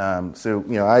 So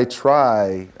I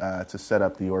try to set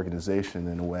up the organization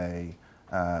in a way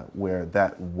where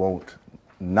that won't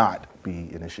not be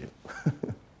an issue.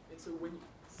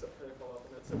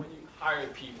 So when you hire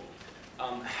people,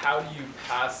 how do you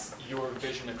pass your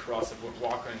vision across of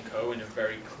Walker & Co. in a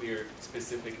very clear,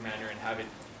 specific manner and have it,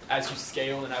 as you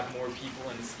scale and have more people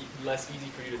and it's less easy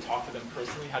for you to talk to them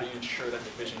personally, how do you ensure that the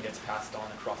vision gets passed on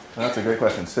across the company? That's a great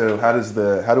question. So how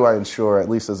do I ensure, at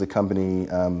least as a company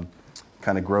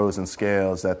kind of grows and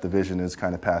scales, that the vision is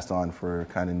kind of passed on for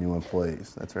kind of new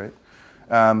employees? That's right.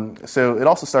 So it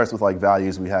also starts with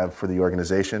values we have for the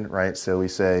organization, right? So we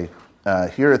say,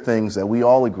 here are things that we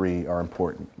all agree are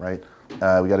important, right?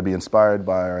 We got to be inspired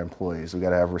by our employees. We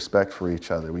got to have respect for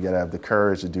each other. We got to have the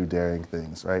courage to do daring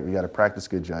things, right? We got to practice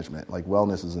good judgment.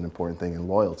 Wellness is an important thing, and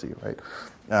loyalty, right?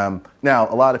 Now,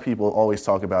 a lot of people always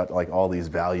talk about all these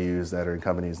values that are in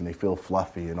companies, and they feel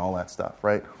fluffy and all that stuff,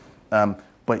 right?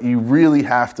 But you really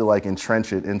have to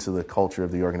entrench it into the culture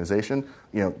of the organization.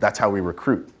 That's how we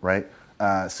recruit, right?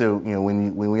 So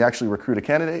when we actually recruit a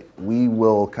candidate, we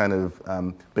will kind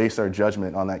of base our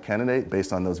judgment on that candidate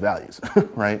based on those values,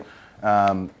 right?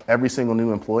 Every single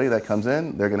new employee that comes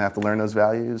in, they're going to have to learn those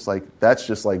values. That's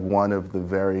just one of the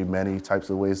very many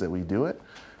types of ways that we do it.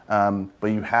 But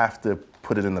you have to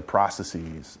put it in the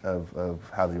processes of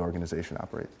how the organization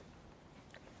operates.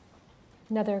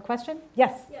 Another question?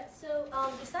 Yes. Yeah. So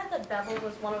you said that Bevel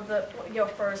was one of your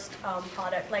first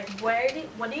product.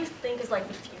 What do you think is the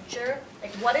future?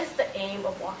 What is the aim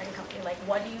of Walker & Company?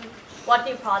 What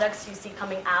new products do you see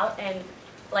coming out? And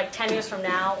 10 years from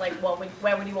now,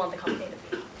 where would you want the company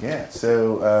to be? Yeah.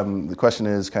 So the question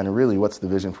is kind of really, what's the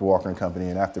vision for Walker & Company?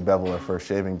 And after Bevel, our first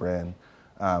shaving brand,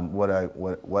 what do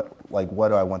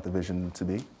I want the vision to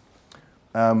be?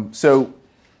 So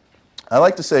I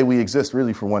like to say we exist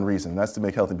really for one reason, and that's to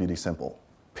make health and beauty simple,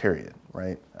 period,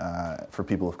 right? For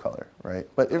people of color, right?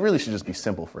 But it really should just be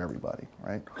simple for everybody,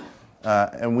 right?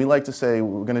 And we like to say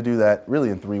we're going to do that really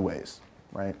in three ways,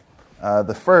 right?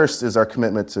 The first is our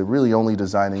commitment to really only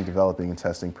designing, developing, and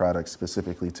testing products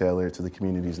specifically tailored to the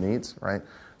community's needs, right?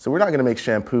 So we're not going to make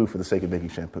shampoo for the sake of making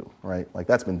shampoo, right? Like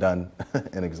that's been done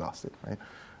and exhausted, right?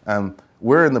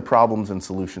 We're in the problems and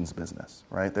solutions business,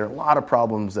 right? There are a lot of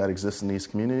problems that exist in these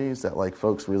communities that like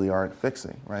folks really aren't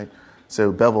fixing, right?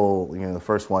 So bevel, the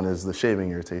first one is the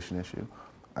shaving irritation issue.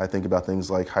 I think about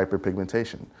things like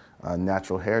hyperpigmentation,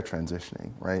 natural hair transitioning,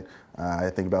 right?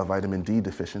 I think about vitamin D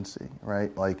deficiency,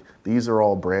 right? Like these are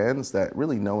all brands that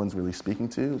really no one's really speaking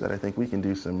to that I think we can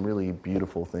do some really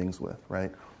beautiful things with,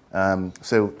 right?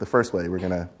 So the first way, we're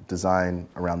going to design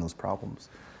around those problems,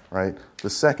 right? The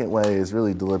second way is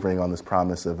really delivering on this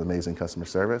promise of amazing customer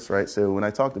service, right? So when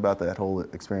I talked about that whole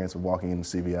experience of walking into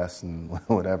CVS and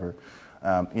whatever,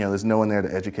 there's no one there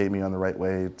to educate me on the right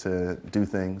way to do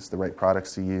things, the right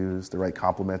products to use, the right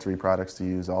complementary products to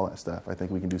use, all that stuff. I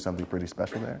think we can do something pretty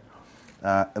special there.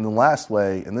 And the last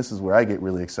way, and this is where I get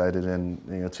really excited,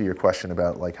 and to your question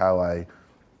about like how I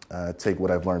take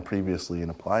what I've learned previously and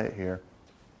apply it here,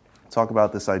 talk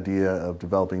about this idea of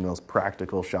developing the most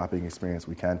practical shopping experience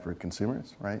we can for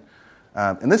consumers, right?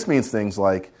 And this means things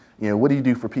like, what do you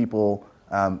do for people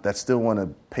that still want to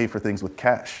pay for things with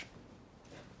cash,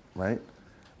 right?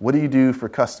 What do you do for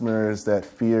customers that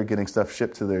fear getting stuff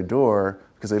shipped to their door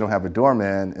because they don't have a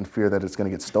doorman and fear that it's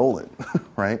going to get stolen,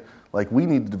 right? Like we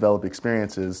need to develop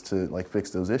experiences to like fix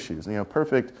those issues.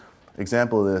 Perfect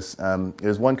example of this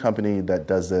is one company that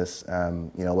does this,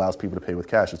 allows people to pay with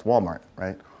cash. It's Walmart,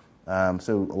 right?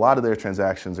 So a lot of their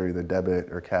transactions are either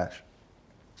debit or cash.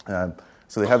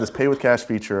 So they have this pay with cash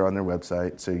feature on their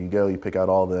website. So you go, you pick out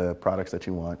all the products that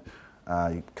you want.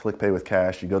 You click pay with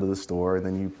cash, you go to the store, and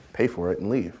then you pay for it and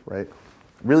leave, right?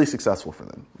 Really successful for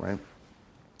them, right?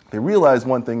 They realized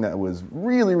one thing that was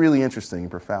really, really interesting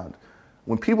and profound.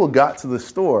 When people got to the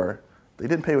store, they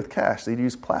didn't pay with cash, they'd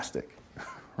use plastic,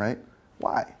 right?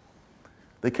 Why?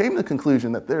 They came to the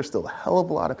conclusion that there's still a hell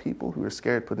of a lot of people who are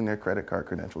scared putting their credit card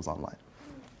credentials online,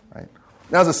 right?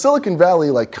 Now, as a Silicon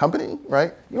Valley company,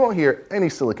 right, you won't hear any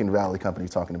Silicon Valley company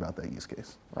talking about that use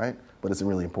case, right? But it's a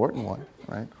really important one,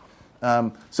 right?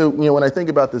 So when I think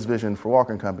about this vision for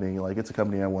Walker & Company, it's a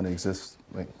company I want to exist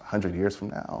 100 years from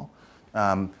now,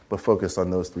 but focus on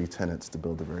those three tenets to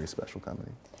build a very special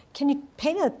company. Can you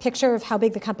paint a picture of how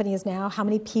big the company is now? How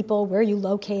many people? Where are you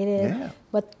located? Yeah.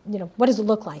 What does it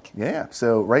look like? Yeah.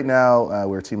 So right now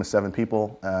we're a team of 7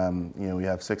 people. We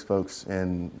have 6 folks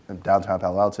in downtown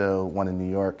Palo Alto, 1 in New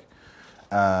York,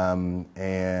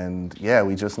 and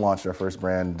we just launched our first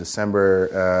brand in December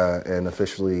and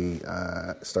officially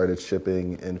started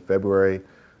shipping in February.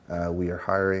 We are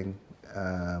hiring.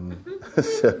 I'm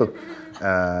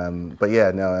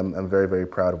very, very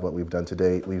proud of what we've done to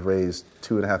date. We've raised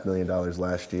 $2.5 million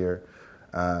last year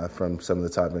from some of the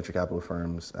top venture capital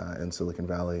firms in Silicon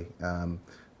Valley.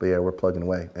 We're plugging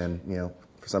away, and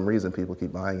for some reason people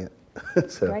keep buying it.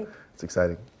 So Great. It's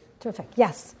exciting. Terrific.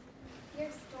 Yes. Your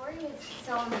story is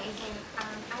so amazing.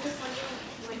 I was wondering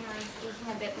when you were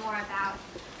speaking a bit more about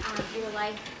your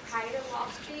life prior to Wall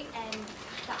Street and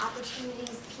the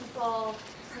opportunities, people,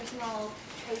 personal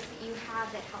traits that you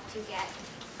have that helped you get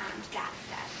to that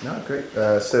step. No, great.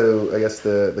 So I guess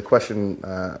the question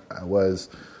was,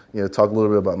 talk a little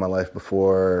bit about my life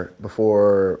before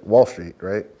Wall Street,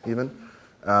 right? Even,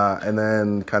 and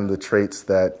then kind of the traits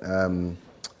that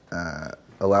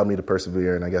allowed me to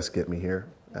persevere and I guess get me here.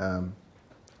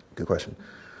 Good question.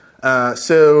 I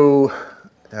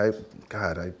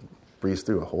breezed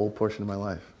through a whole portion of my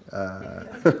life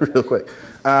real quick.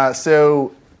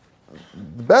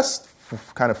 The best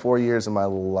kind of 4 years of my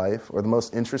life, or the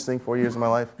most interesting 4 years of my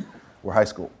life, were high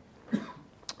school.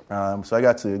 So I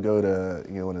got to go to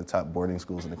one of the top boarding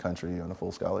schools in the country on a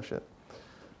full scholarship.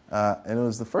 And it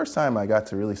was the first time I got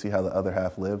to really see how the other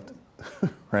half lived,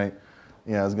 right?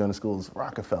 I was going to schools,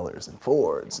 Rockefellers and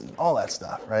Fords and all that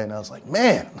stuff, right? And I was like,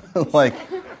 man,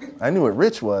 I knew what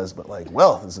rich was, but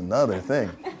wealth is another thing.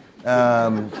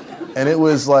 And it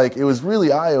was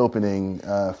really eye-opening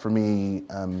for me.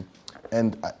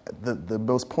 And the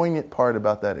most poignant part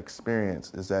about that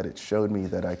experience is that it showed me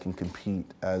that I can compete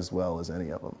as well as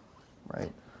any of them,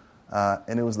 right?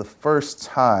 And it was the first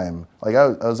time, I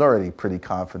was already pretty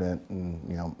confident, and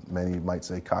many might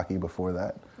say cocky before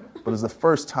that, but it was the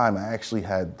first time I actually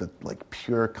had the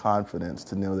pure confidence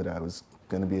to know that I was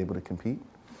going to be able to compete.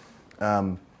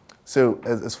 So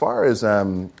as far as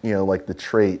the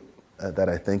trait that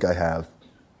I think I have,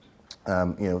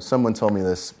 someone told me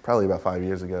this probably about 5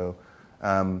 years ago.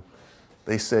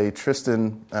 They say,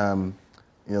 Tristan,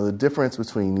 the difference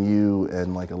between you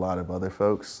and a lot of other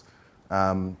folks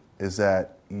is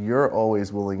that you're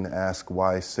always willing to ask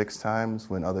why 6 times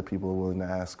when other people are willing to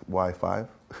ask why 5,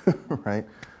 right?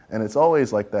 And it's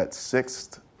always that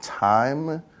 6th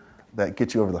time that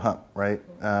get you over the hump, right?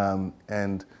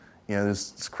 And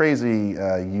there's this crazy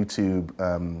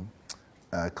YouTube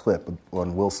clip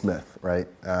on Will Smith, right?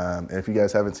 And if you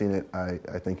guys haven't seen it,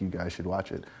 I think you guys should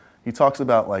watch it. He talks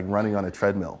about like running on a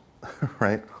treadmill,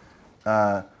 right?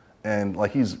 And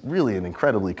like he's really an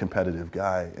incredibly competitive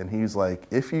guy, and he's like,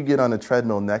 if you get on a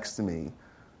treadmill next to me,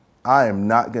 I am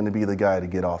not going to be the guy to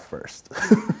get off first,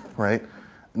 right?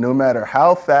 No matter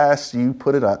how fast you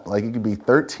put it up, like it could be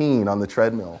 13 on the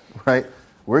treadmill, right?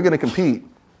 We're going to compete,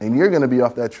 and you're going to be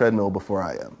off that treadmill before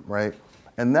I am, right?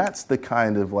 And that's the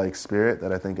kind of like spirit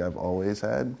that I think I've always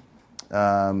had.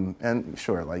 And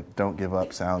sure, like don't give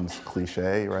up sounds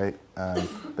cliche, right?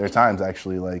 There are times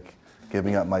actually like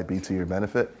giving up might be to your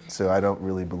benefit, so I don't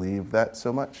really believe that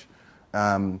so much.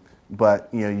 But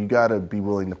you got to be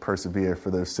willing to persevere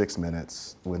for those 6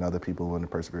 minutes when other people want to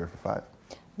persevere for 5.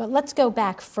 But let's go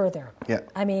back further. Yeah.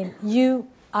 I mean, you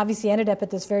obviously ended up at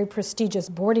this very prestigious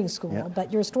boarding school, Yeah.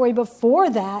 but your story before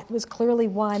that was clearly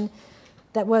one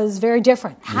that was very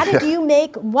different. How did you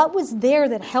what was there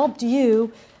that helped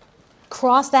you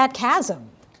cross that chasm?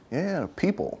 Yeah,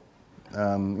 people.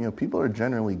 People are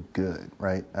generally good,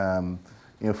 right?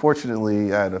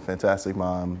 Fortunately, I had a fantastic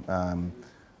mom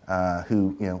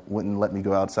who, wouldn't let me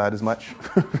go outside as much,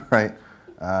 right?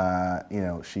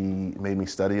 She made me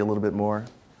study a little bit more.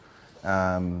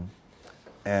 And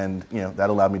that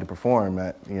allowed me to perform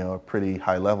at, a pretty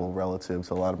high level relative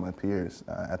to a lot of my peers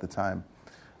at the time.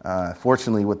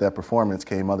 Fortunately, with that performance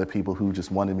came other people who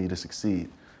just wanted me to succeed.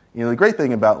 The great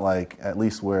thing about, like, at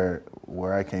least where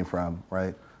I came from,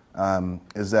 right,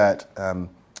 is that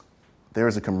there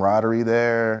was a camaraderie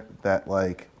there that,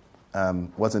 like,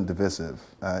 wasn't divisive.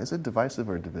 Is it divisive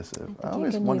or divisive? I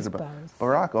always wondered about both.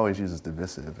 Barack always uses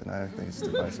divisive, and I think it's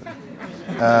divisive.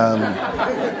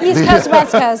 East Coast,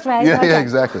 West Coast, right? Yeah, yeah,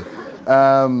 exactly.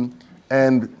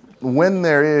 And when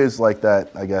there is like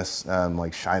that, I guess,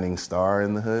 like shining star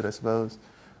in the hood, I suppose,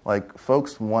 like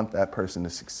folks want that person to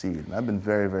succeed. And I've been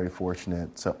very, very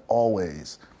fortunate to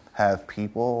always have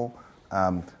people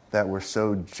that were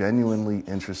so genuinely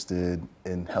interested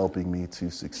in helping me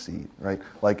to succeed, right?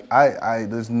 Like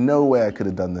there's no way I could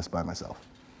have done this by myself,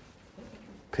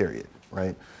 period,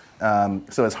 right?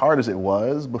 So as hard as it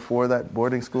was before that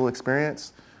boarding school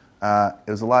experience, it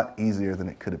was a lot easier than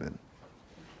it could have been.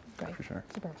 Great. For sure.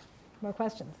 Super. More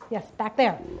questions? Yes, back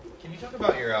there. Can you talk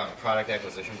about your product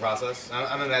acquisition process?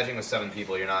 I'm imagining with 7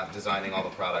 people, you're not designing all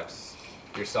the products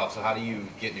yourself, so how do you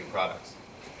get new products?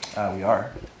 We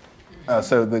are.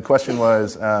 So the question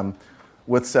was,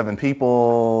 with 7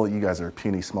 people, you guys are a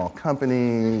puny small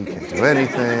company, you can't do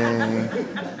anything.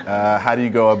 How do you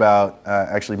go about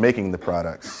actually making the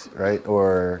products, right?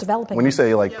 Or developing when you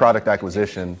say like product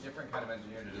acquisition. Different kind of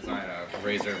engineer to design a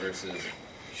razor versus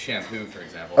shampoo, for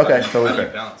example. Okay, how totally do you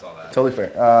fair. balance all that? Totally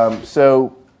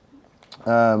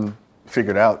fair.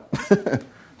 Figured out,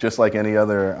 just like any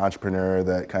other entrepreneur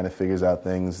that kind of figures out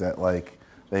things that like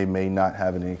they may not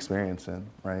have any experience in,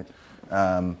 right?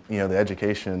 The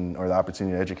education or the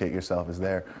opportunity to educate yourself is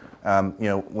there.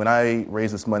 When I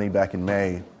raised this money back in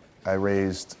May, I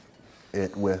raised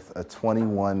it with a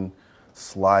 21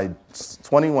 slide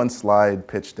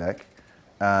pitch deck,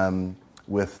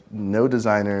 with no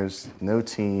designers, no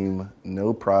team,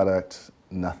 no product,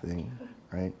 nothing,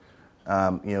 right?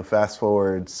 Fast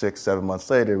forward 6-7 months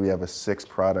later, we have a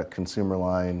 6-product consumer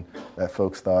line that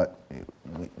folks thought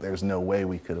there's no way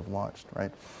we could have launched,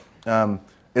 right?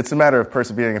 It's a matter of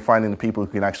persevering and finding the people who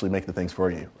can actually make the things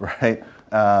for you, right?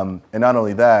 And not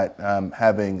only that,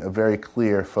 having a very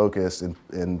clear focus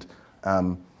and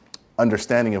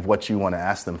understanding of what you want to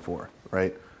ask them for,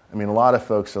 right? I mean, a lot of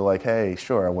folks are like, hey,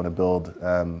 sure, I want to build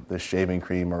this shaving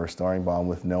cream or restoring balm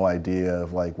with no idea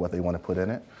of like what they want to put in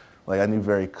it. Like I knew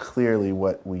very clearly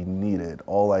what we needed.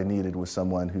 All I needed was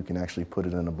someone who can actually put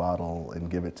it in a bottle and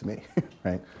give it to me,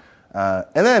 right?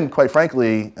 And then, quite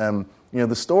frankly,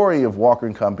 the story of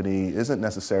Walker & Company isn't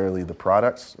necessarily the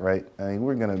products, right? I mean,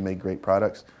 we're going to make great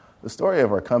products. The story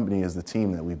of our company is the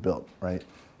team that we've built, right?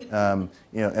 And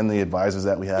the advisors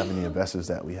that we have and the investors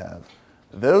that we have.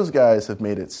 Those guys have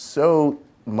made it so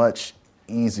much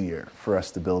easier for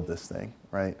us to build this thing,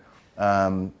 right?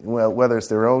 Whether it's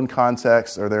their own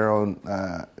context or their own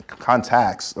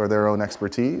contacts or their own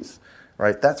expertise,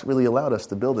 right? That's really allowed us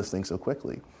to build this thing so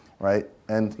quickly, right?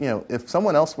 And if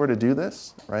someone else were to do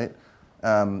this, right?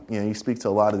 You speak to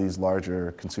a lot of these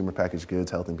larger consumer packaged goods,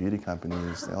 health and beauty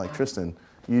companies. They're like, Tristan,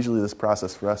 usually this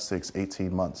process for us takes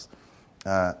 18 months.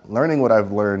 Learning what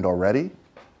I've learned already,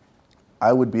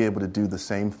 I would be able to do the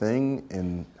same thing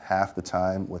in half the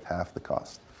time with half the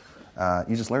cost.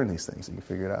 You just learn these things and you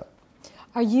figure it out.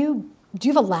 Are you do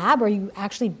you have a lab? Are you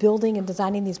actually building and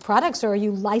designing these products, or are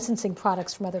you licensing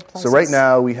products from other places? So right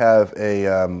now we have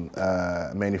a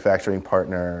manufacturing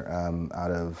partner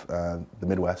out of the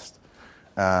Midwest.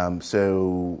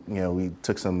 So we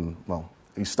took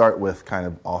you start with kind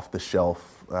of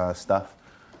off-the-shelf stuff,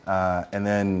 and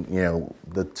then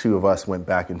the two of us went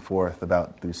back and forth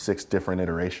through 6 different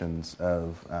iterations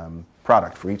of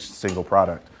product for each single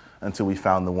product, until we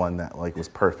found the one that was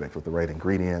perfect, with the right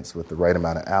ingredients, with the right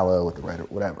amount of aloe, with the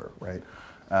right whatever, right?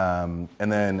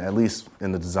 And then at least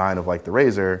in the design of the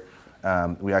razor,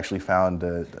 we actually found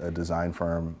a design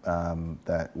firm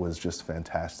that was just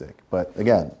fantastic. But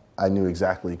again, I knew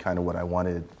exactly kind of what I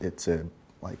wanted it to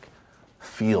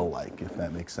feel like, if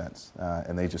that makes sense.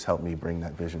 And they just helped me bring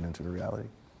that vision into the reality.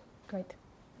 Great.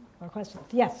 More questions?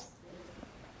 Yes.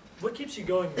 What keeps you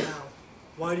going now?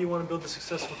 Why do you want to build a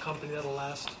successful company that'll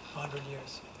last 100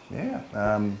 years? Yeah,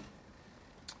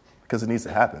 because it needs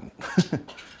to happen.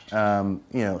 So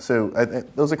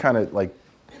those are kind of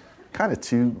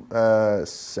 2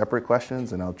 separate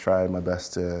questions, and I'll try my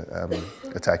best to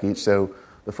attack each. So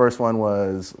the first one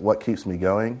was, what keeps me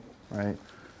going, right?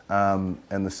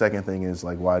 And the second thing is,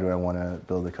 why do I want to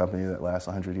build a company that lasts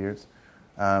 100 years?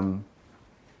 To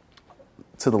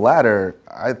the latter,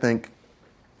 I think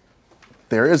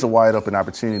there is a wide open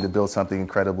opportunity to build something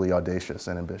incredibly audacious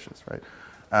and ambitious, right?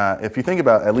 If you think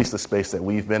about at least the space that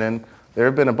we've been in, there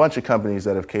have been a bunch of companies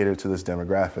that have catered to this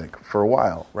demographic for a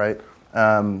while, right?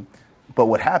 But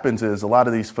what happens is a lot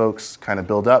of these folks kind of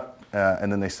build up and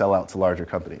then they sell out to larger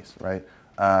companies, right?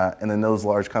 And then those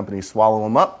large companies swallow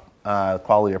them up.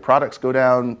 Quality of products go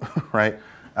down, right?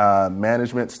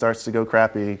 Management starts to go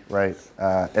crappy, right?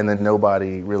 And then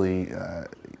nobody really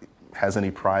has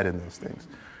any pride in those things,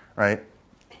 right?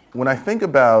 When I think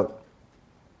about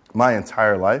my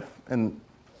entire life, and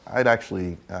I'd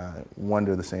actually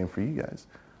wonder the same for you guys,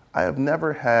 I have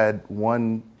never had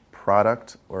one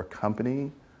product or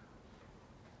company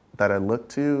that I looked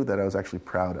to that I was actually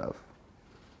proud of,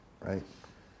 right?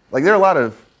 There are a lot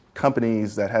of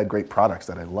companies that had great products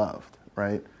that I loved,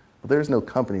 right? But there's no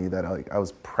company that I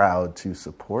was proud to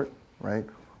support, right?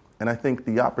 And I think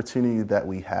the opportunity that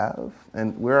we have,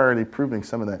 and we're already proving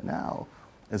some of that now,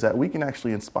 is that we can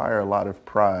actually inspire a lot of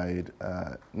pride,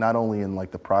 not only in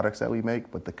the products that we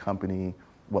make, but the company,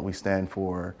 what we stand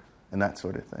for, and that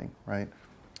sort of thing, right?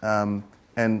 And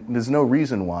there's no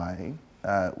reason why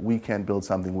we can't build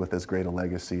something with as great a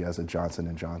legacy as a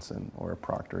Johnson & Johnson or a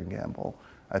Procter & Gamble.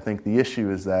 I think the issue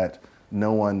is that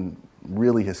no one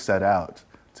really has set out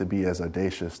to be as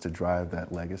audacious to drive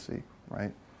that legacy,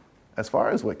 right? As far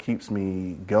as what keeps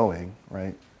me going,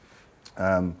 right?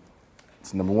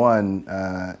 It's number one,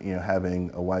 having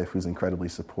a wife who's incredibly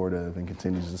supportive and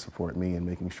continues to support me and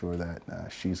making sure that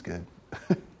she's good,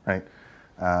 right?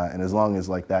 And as long as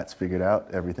that's figured out,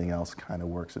 everything else kind of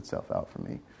works itself out for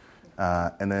me.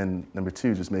 And then number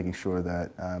 2, just making sure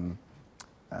that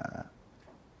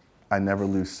I never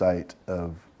lose sight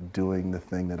of doing the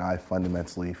thing that I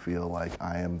fundamentally feel like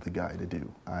I am the guy to do,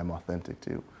 I'm authentic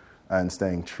to, and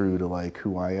staying true to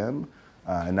who I am,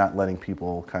 and not letting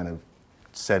people kind of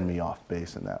send me off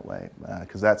base in that way,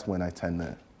 because that's when I tend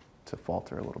to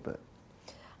falter a little bit.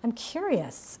 I'm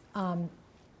curious. A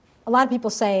lot of people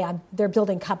say they're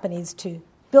building companies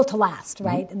built to last,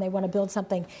 right? Mm-hmm. And they want to build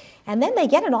something, and then they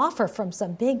get an offer from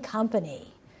some big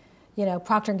company.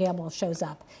 Procter & Gamble shows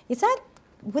up.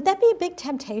 Would that be a big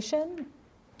temptation?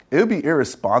 It would be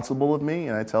irresponsible of me,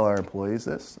 and I tell our employees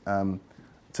this,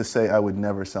 to say I would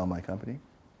never sell my company.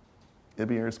 It'd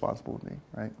be irresponsible of me,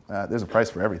 right? There's a price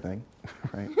for everything,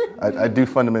 right? I do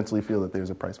fundamentally feel that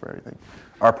there's a price for everything.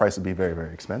 Our price would be very,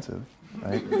 very expensive,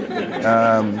 right?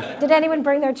 Did anyone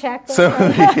bring their check? So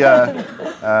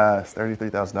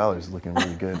 $33,000 is looking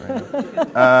really good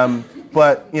right now.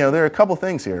 But there are a couple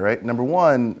things here, right? Number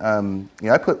one,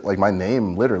 I put my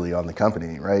name literally on the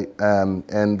company, right?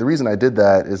 And the reason I did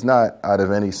that is not out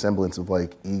of any semblance of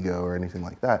ego or anything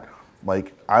like that.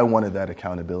 I wanted that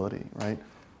accountability, right?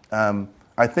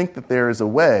 I think that there is a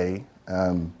way,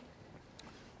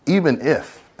 even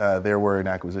if there were an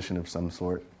acquisition of some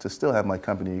sort, to still have my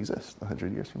company exist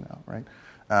 100 years from now, right?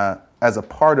 As a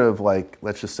part of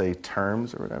let's just say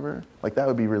terms or whatever, that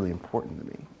would be really important to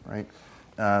me, right?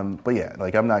 But yeah,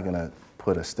 I'm not gonna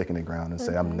put a stick in the ground and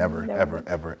say I'm never,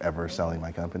 ever selling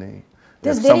my company.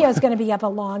 This video is going to be up a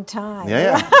long time.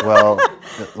 Yeah.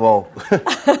 Well,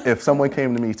 if someone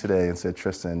came to me today and said,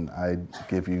 Tristan, I'd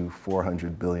give you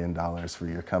 $400 billion for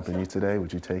your company today,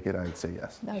 would you take it? I'd say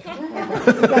yes. Okay.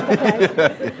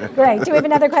 Great. Do we have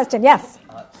another question? Yes.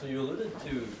 So you alluded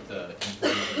to the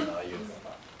importance and value of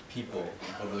people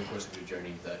over the course of your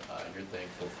journey that you're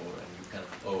thankful for and you kind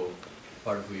of owe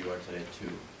part of who you are today too.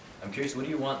 I'm curious, what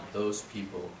do you want those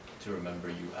people to remember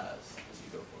you as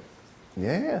you go forward?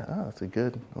 Yeah, oh, that's a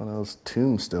good one of those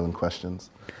tombstone questions.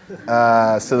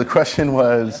 So the question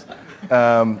was,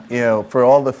 for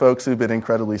all the folks who've been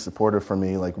incredibly supportive for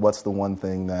me, like, what's the one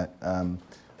thing that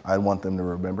I want them to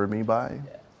remember me by?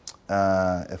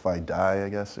 If I die, I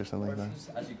guess, or something like that.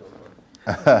 As you go forward.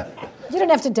 You don't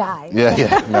have to die.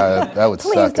 Yeah. No, that would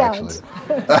Please suck, don't. actually.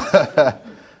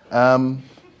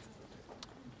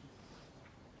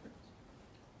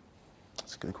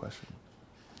 That's a good question.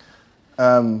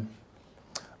 The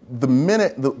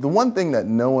one thing that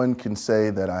no one can say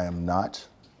that I am not,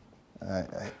 I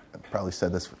probably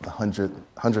said this the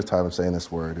hundredth time I'm saying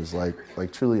this word, is like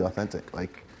truly authentic.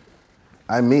 Like,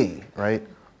 I'm me, right?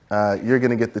 You're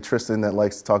going to get the Tristan that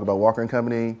likes to talk about Walker &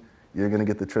 Company. You're going to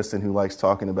get the Tristan who likes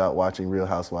talking about watching Real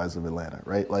Housewives of Atlanta,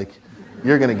 right? Like,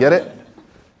 you're going to get it.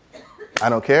 I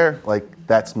don't care. Like,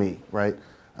 that's me, right?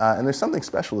 And there's something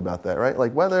special about that, right?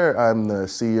 Like, whether I'm the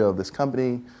CEO of this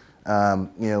company,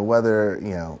 whether,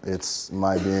 it's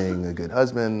my being a good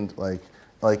husband, like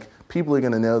people are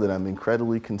going to know that I'm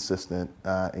incredibly consistent,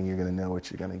 and you're going to know what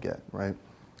you're going to get, right?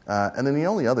 And then the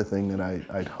only other thing that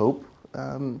I'd hope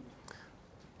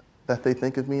that they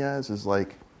think of me as is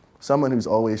like someone who's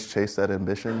always chased that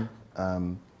ambition,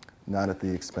 not at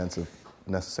the expense of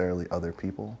necessarily other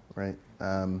people, right?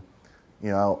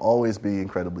 I'll always be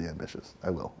incredibly ambitious.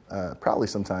 I will. Probably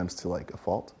sometimes to like a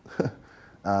fault.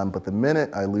 But the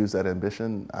minute I lose that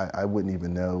ambition, I wouldn't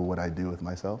even know what I'd do with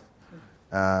myself.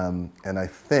 And I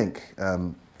think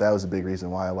that was a big reason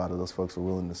why a lot of those folks were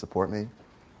willing to support me.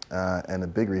 And a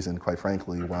big reason, quite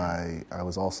frankly, why I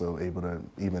was also able to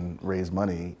even raise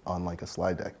money on like a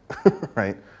slide deck,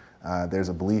 right? There's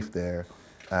a belief there.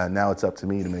 Now it's up to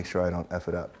me to make sure I don't F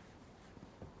it up.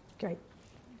 Great.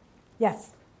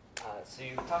 Yes. So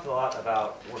you talked a lot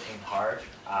about working hard,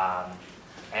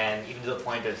 and even to the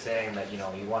point of saying that you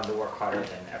wanted to work harder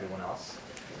than everyone else.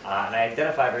 And I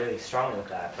identify really strongly with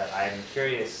that. But I'm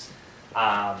curious,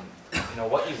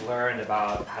 what you've learned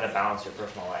about how to balance your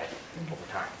personal life over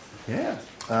time. Yeah,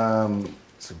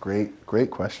 it's a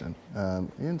great question.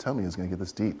 You didn't tell me it was going to get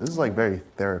this deep. This is like very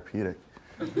therapeutic.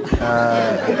 In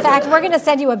fact, we're going to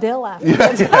send you a bill after.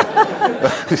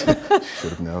 Should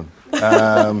have known.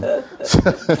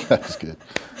 That's good.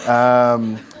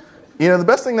 The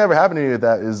best thing that ever happened to me with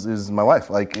that is my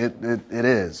wife. Like it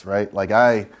is, right? Like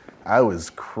I was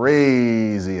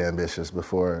crazy ambitious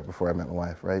before I met my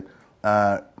wife, right?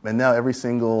 And now every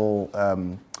single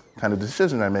kind of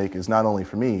decision I make is not only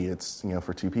for me, it's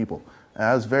for two people. And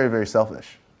I was very, very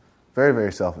selfish. Very,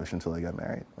 very selfish until I got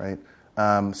married, right?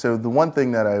 So the one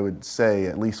thing that I would say,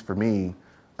 at least for me,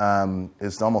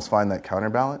 is to almost find that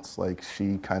counterbalance. Like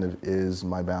she kind of is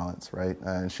my balance, right?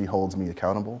 And she holds me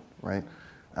accountable, right?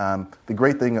 The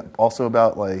great thing also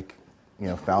about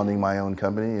founding my own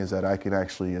company is that I can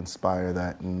actually inspire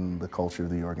that in the culture of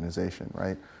the organization,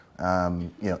 right?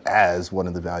 As one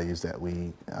of the values that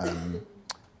we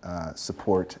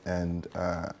support and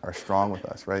are strong with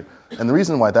us, right? And the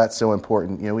reason why that's so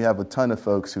important, we have a ton of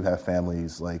folks who have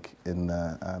families on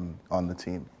the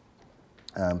team.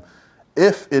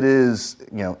 If it is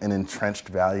an entrenched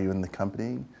value in the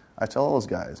company, I tell all those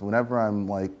guys whenever I'm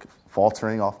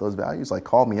faltering off those values,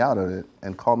 call me out on it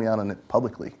and call me out on it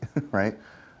publicly, right?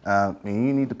 You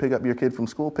need to pick up your kid from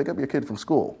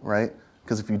school, right?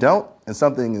 Because if you don't and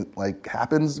something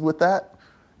happens with that,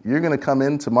 you're going to come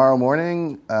in tomorrow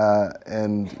morning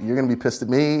and you're going to be pissed at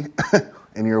me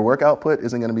and your work output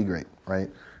isn't going to be great, right?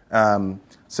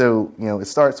 So it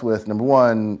starts with, number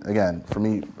one, again, for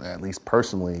me, at least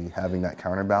personally, having that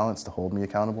counterbalance to hold me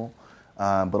accountable,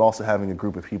 but also having a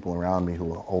group of people around me who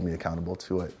will hold me accountable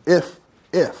to it if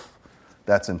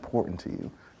that's important to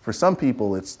you. For some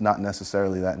people, it's not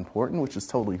necessarily that important, which is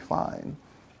totally fine.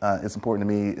 It's important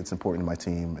to me, it's important to my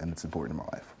team, and it's important to my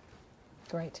wife.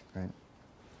 Great. Right.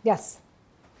 Yes.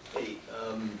 Hey,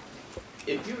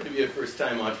 if you were to be a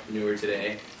first-time entrepreneur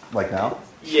today... Like now?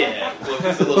 Yeah, well,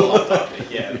 it's a little off topic,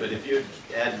 yeah, but if you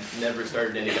had never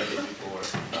started any company before,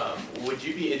 would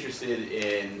you be interested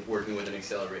in working with an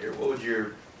accelerator? What would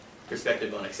your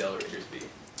perspective on accelerators be?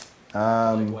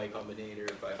 Y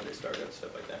Combinator, 500 startups,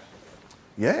 stuff like that.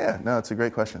 Yeah, no, it's a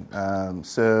great question.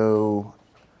 So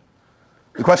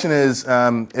the question is, if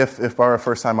I were a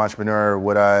first-time entrepreneur,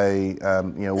 would I,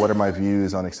 what are my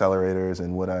views on accelerators,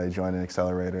 and would I join an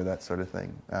accelerator, that sort of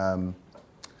thing?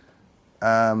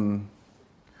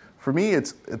 For me,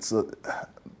 it's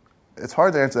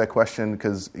hard to answer that question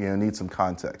because it needs some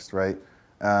context, right?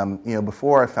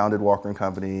 Before I founded Walker &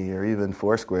 Company or even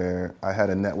Foursquare, I had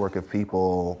a network of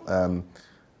people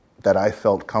that I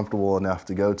felt comfortable enough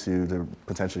to go to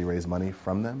potentially raise money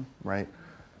from them, right?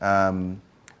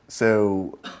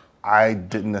 So I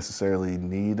didn't necessarily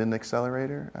need an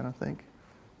accelerator, I don't think.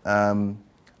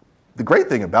 The great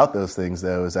thing about those things,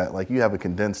 though, is that like you have a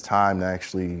condensed time to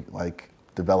actually like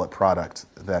develop product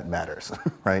that matters,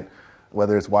 right?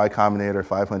 Whether it's Y Combinator,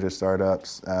 500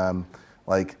 startups,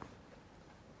 like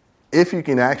if you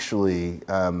can actually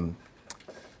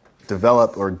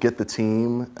develop or get the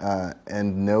team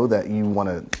and know that you want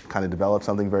to kind of develop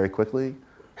something very quickly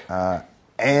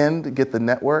and get the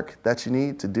network that you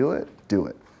need to do it, do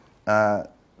it.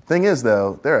 Thing is,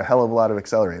 though, there are a hell of a lot of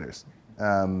accelerators.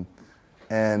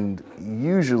 And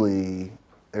usually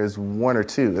there's one or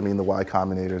two, I mean, the Y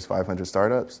Combinator's 500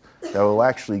 startups, that will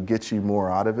actually get you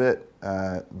more out of it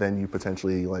than you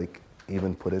potentially like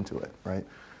even put into it, right?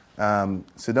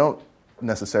 So don't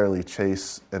necessarily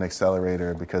chase an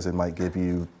accelerator because it might give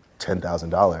you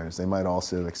 $10,000. They might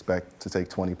also expect to take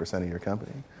 20% of your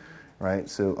company, right?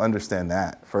 So understand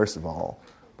that, first of all,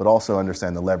 but also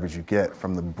understand the leverage you get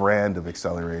from the brand of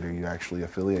accelerator you actually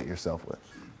affiliate yourself with.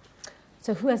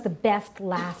 So who has the best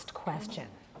last question?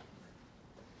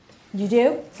 You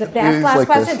do? It's the best last like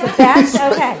question? this. It's the best?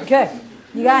 Okay, good.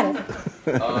 You got it.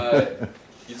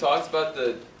 You talked about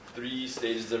the 3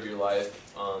 stages of your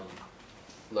life,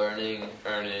 learning,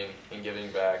 earning, and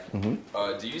giving back.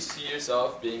 Mm-hmm. Do you see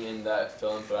yourself being in that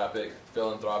philanthropic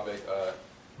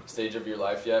stage of your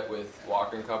life yet with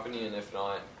Walker & Company? And if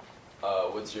not,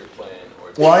 what's your plan?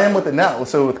 Well, I am with it now.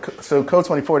 So Code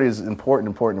 2040 is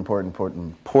important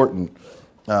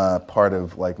part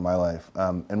of like my life.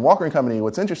 And Walker & Company,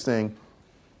 what's interesting,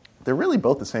 they're really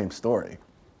both the same story,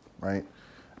 right?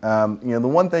 The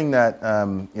one thing that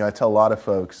I tell a lot of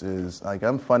folks is like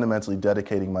I'm fundamentally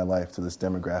dedicating my life to this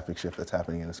demographic shift that's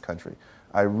happening in this country.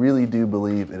 I really do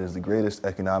believe it is the greatest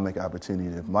economic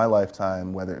opportunity of my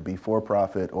lifetime, whether it be for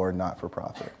profit or not for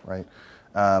profit, right?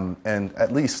 And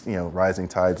at least rising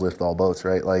tides lift all boats,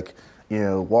 right? Like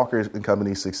Walker &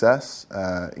 Company's success,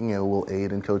 will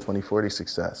aid in Code 2040's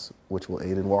success, which will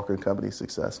aid in Walker & Company's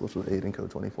success, which will aid in Code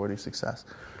 2040's success.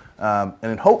 And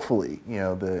then hopefully,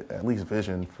 the at least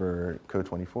vision for Code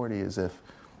 2040 is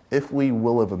if we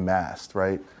will have amassed,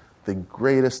 right, the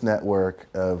greatest network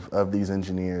of these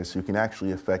engineers who can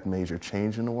actually affect major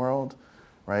change in the world,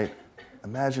 right?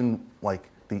 Imagine like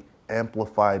the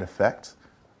amplified effect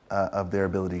of their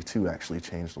ability to actually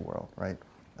change the world, right?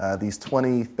 These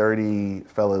 20, 30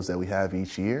 fellows that we have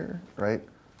each year, right?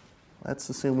 Let's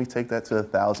assume we take that to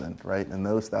 1,000, right? And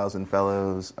those 1,000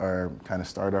 fellows are kind of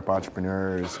startup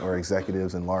entrepreneurs or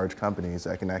executives in large companies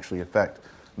that can actually affect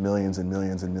millions and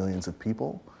millions and millions of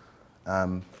people.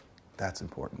 That's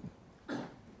important,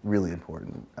 really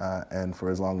important. And for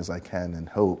as long as I can and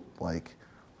hope,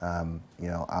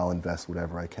 I'll invest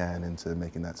whatever I can into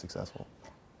making that successful.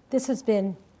 This has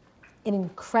been an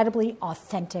incredibly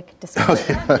authentic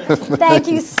discussion. Thank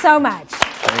you so much.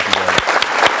 Thank you, guys.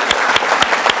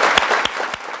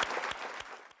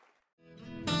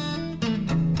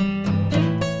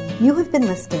 You have been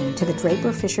listening to the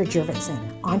Draper Fisher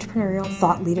Jurvetson Entrepreneurial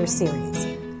Thought Leader Series,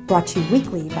 brought to you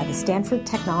weekly by the Stanford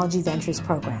Technology Ventures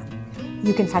Program.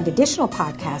 You can find additional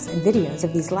podcasts and videos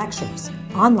of these lectures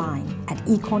online at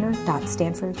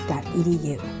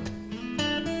ecorner.stanford.edu.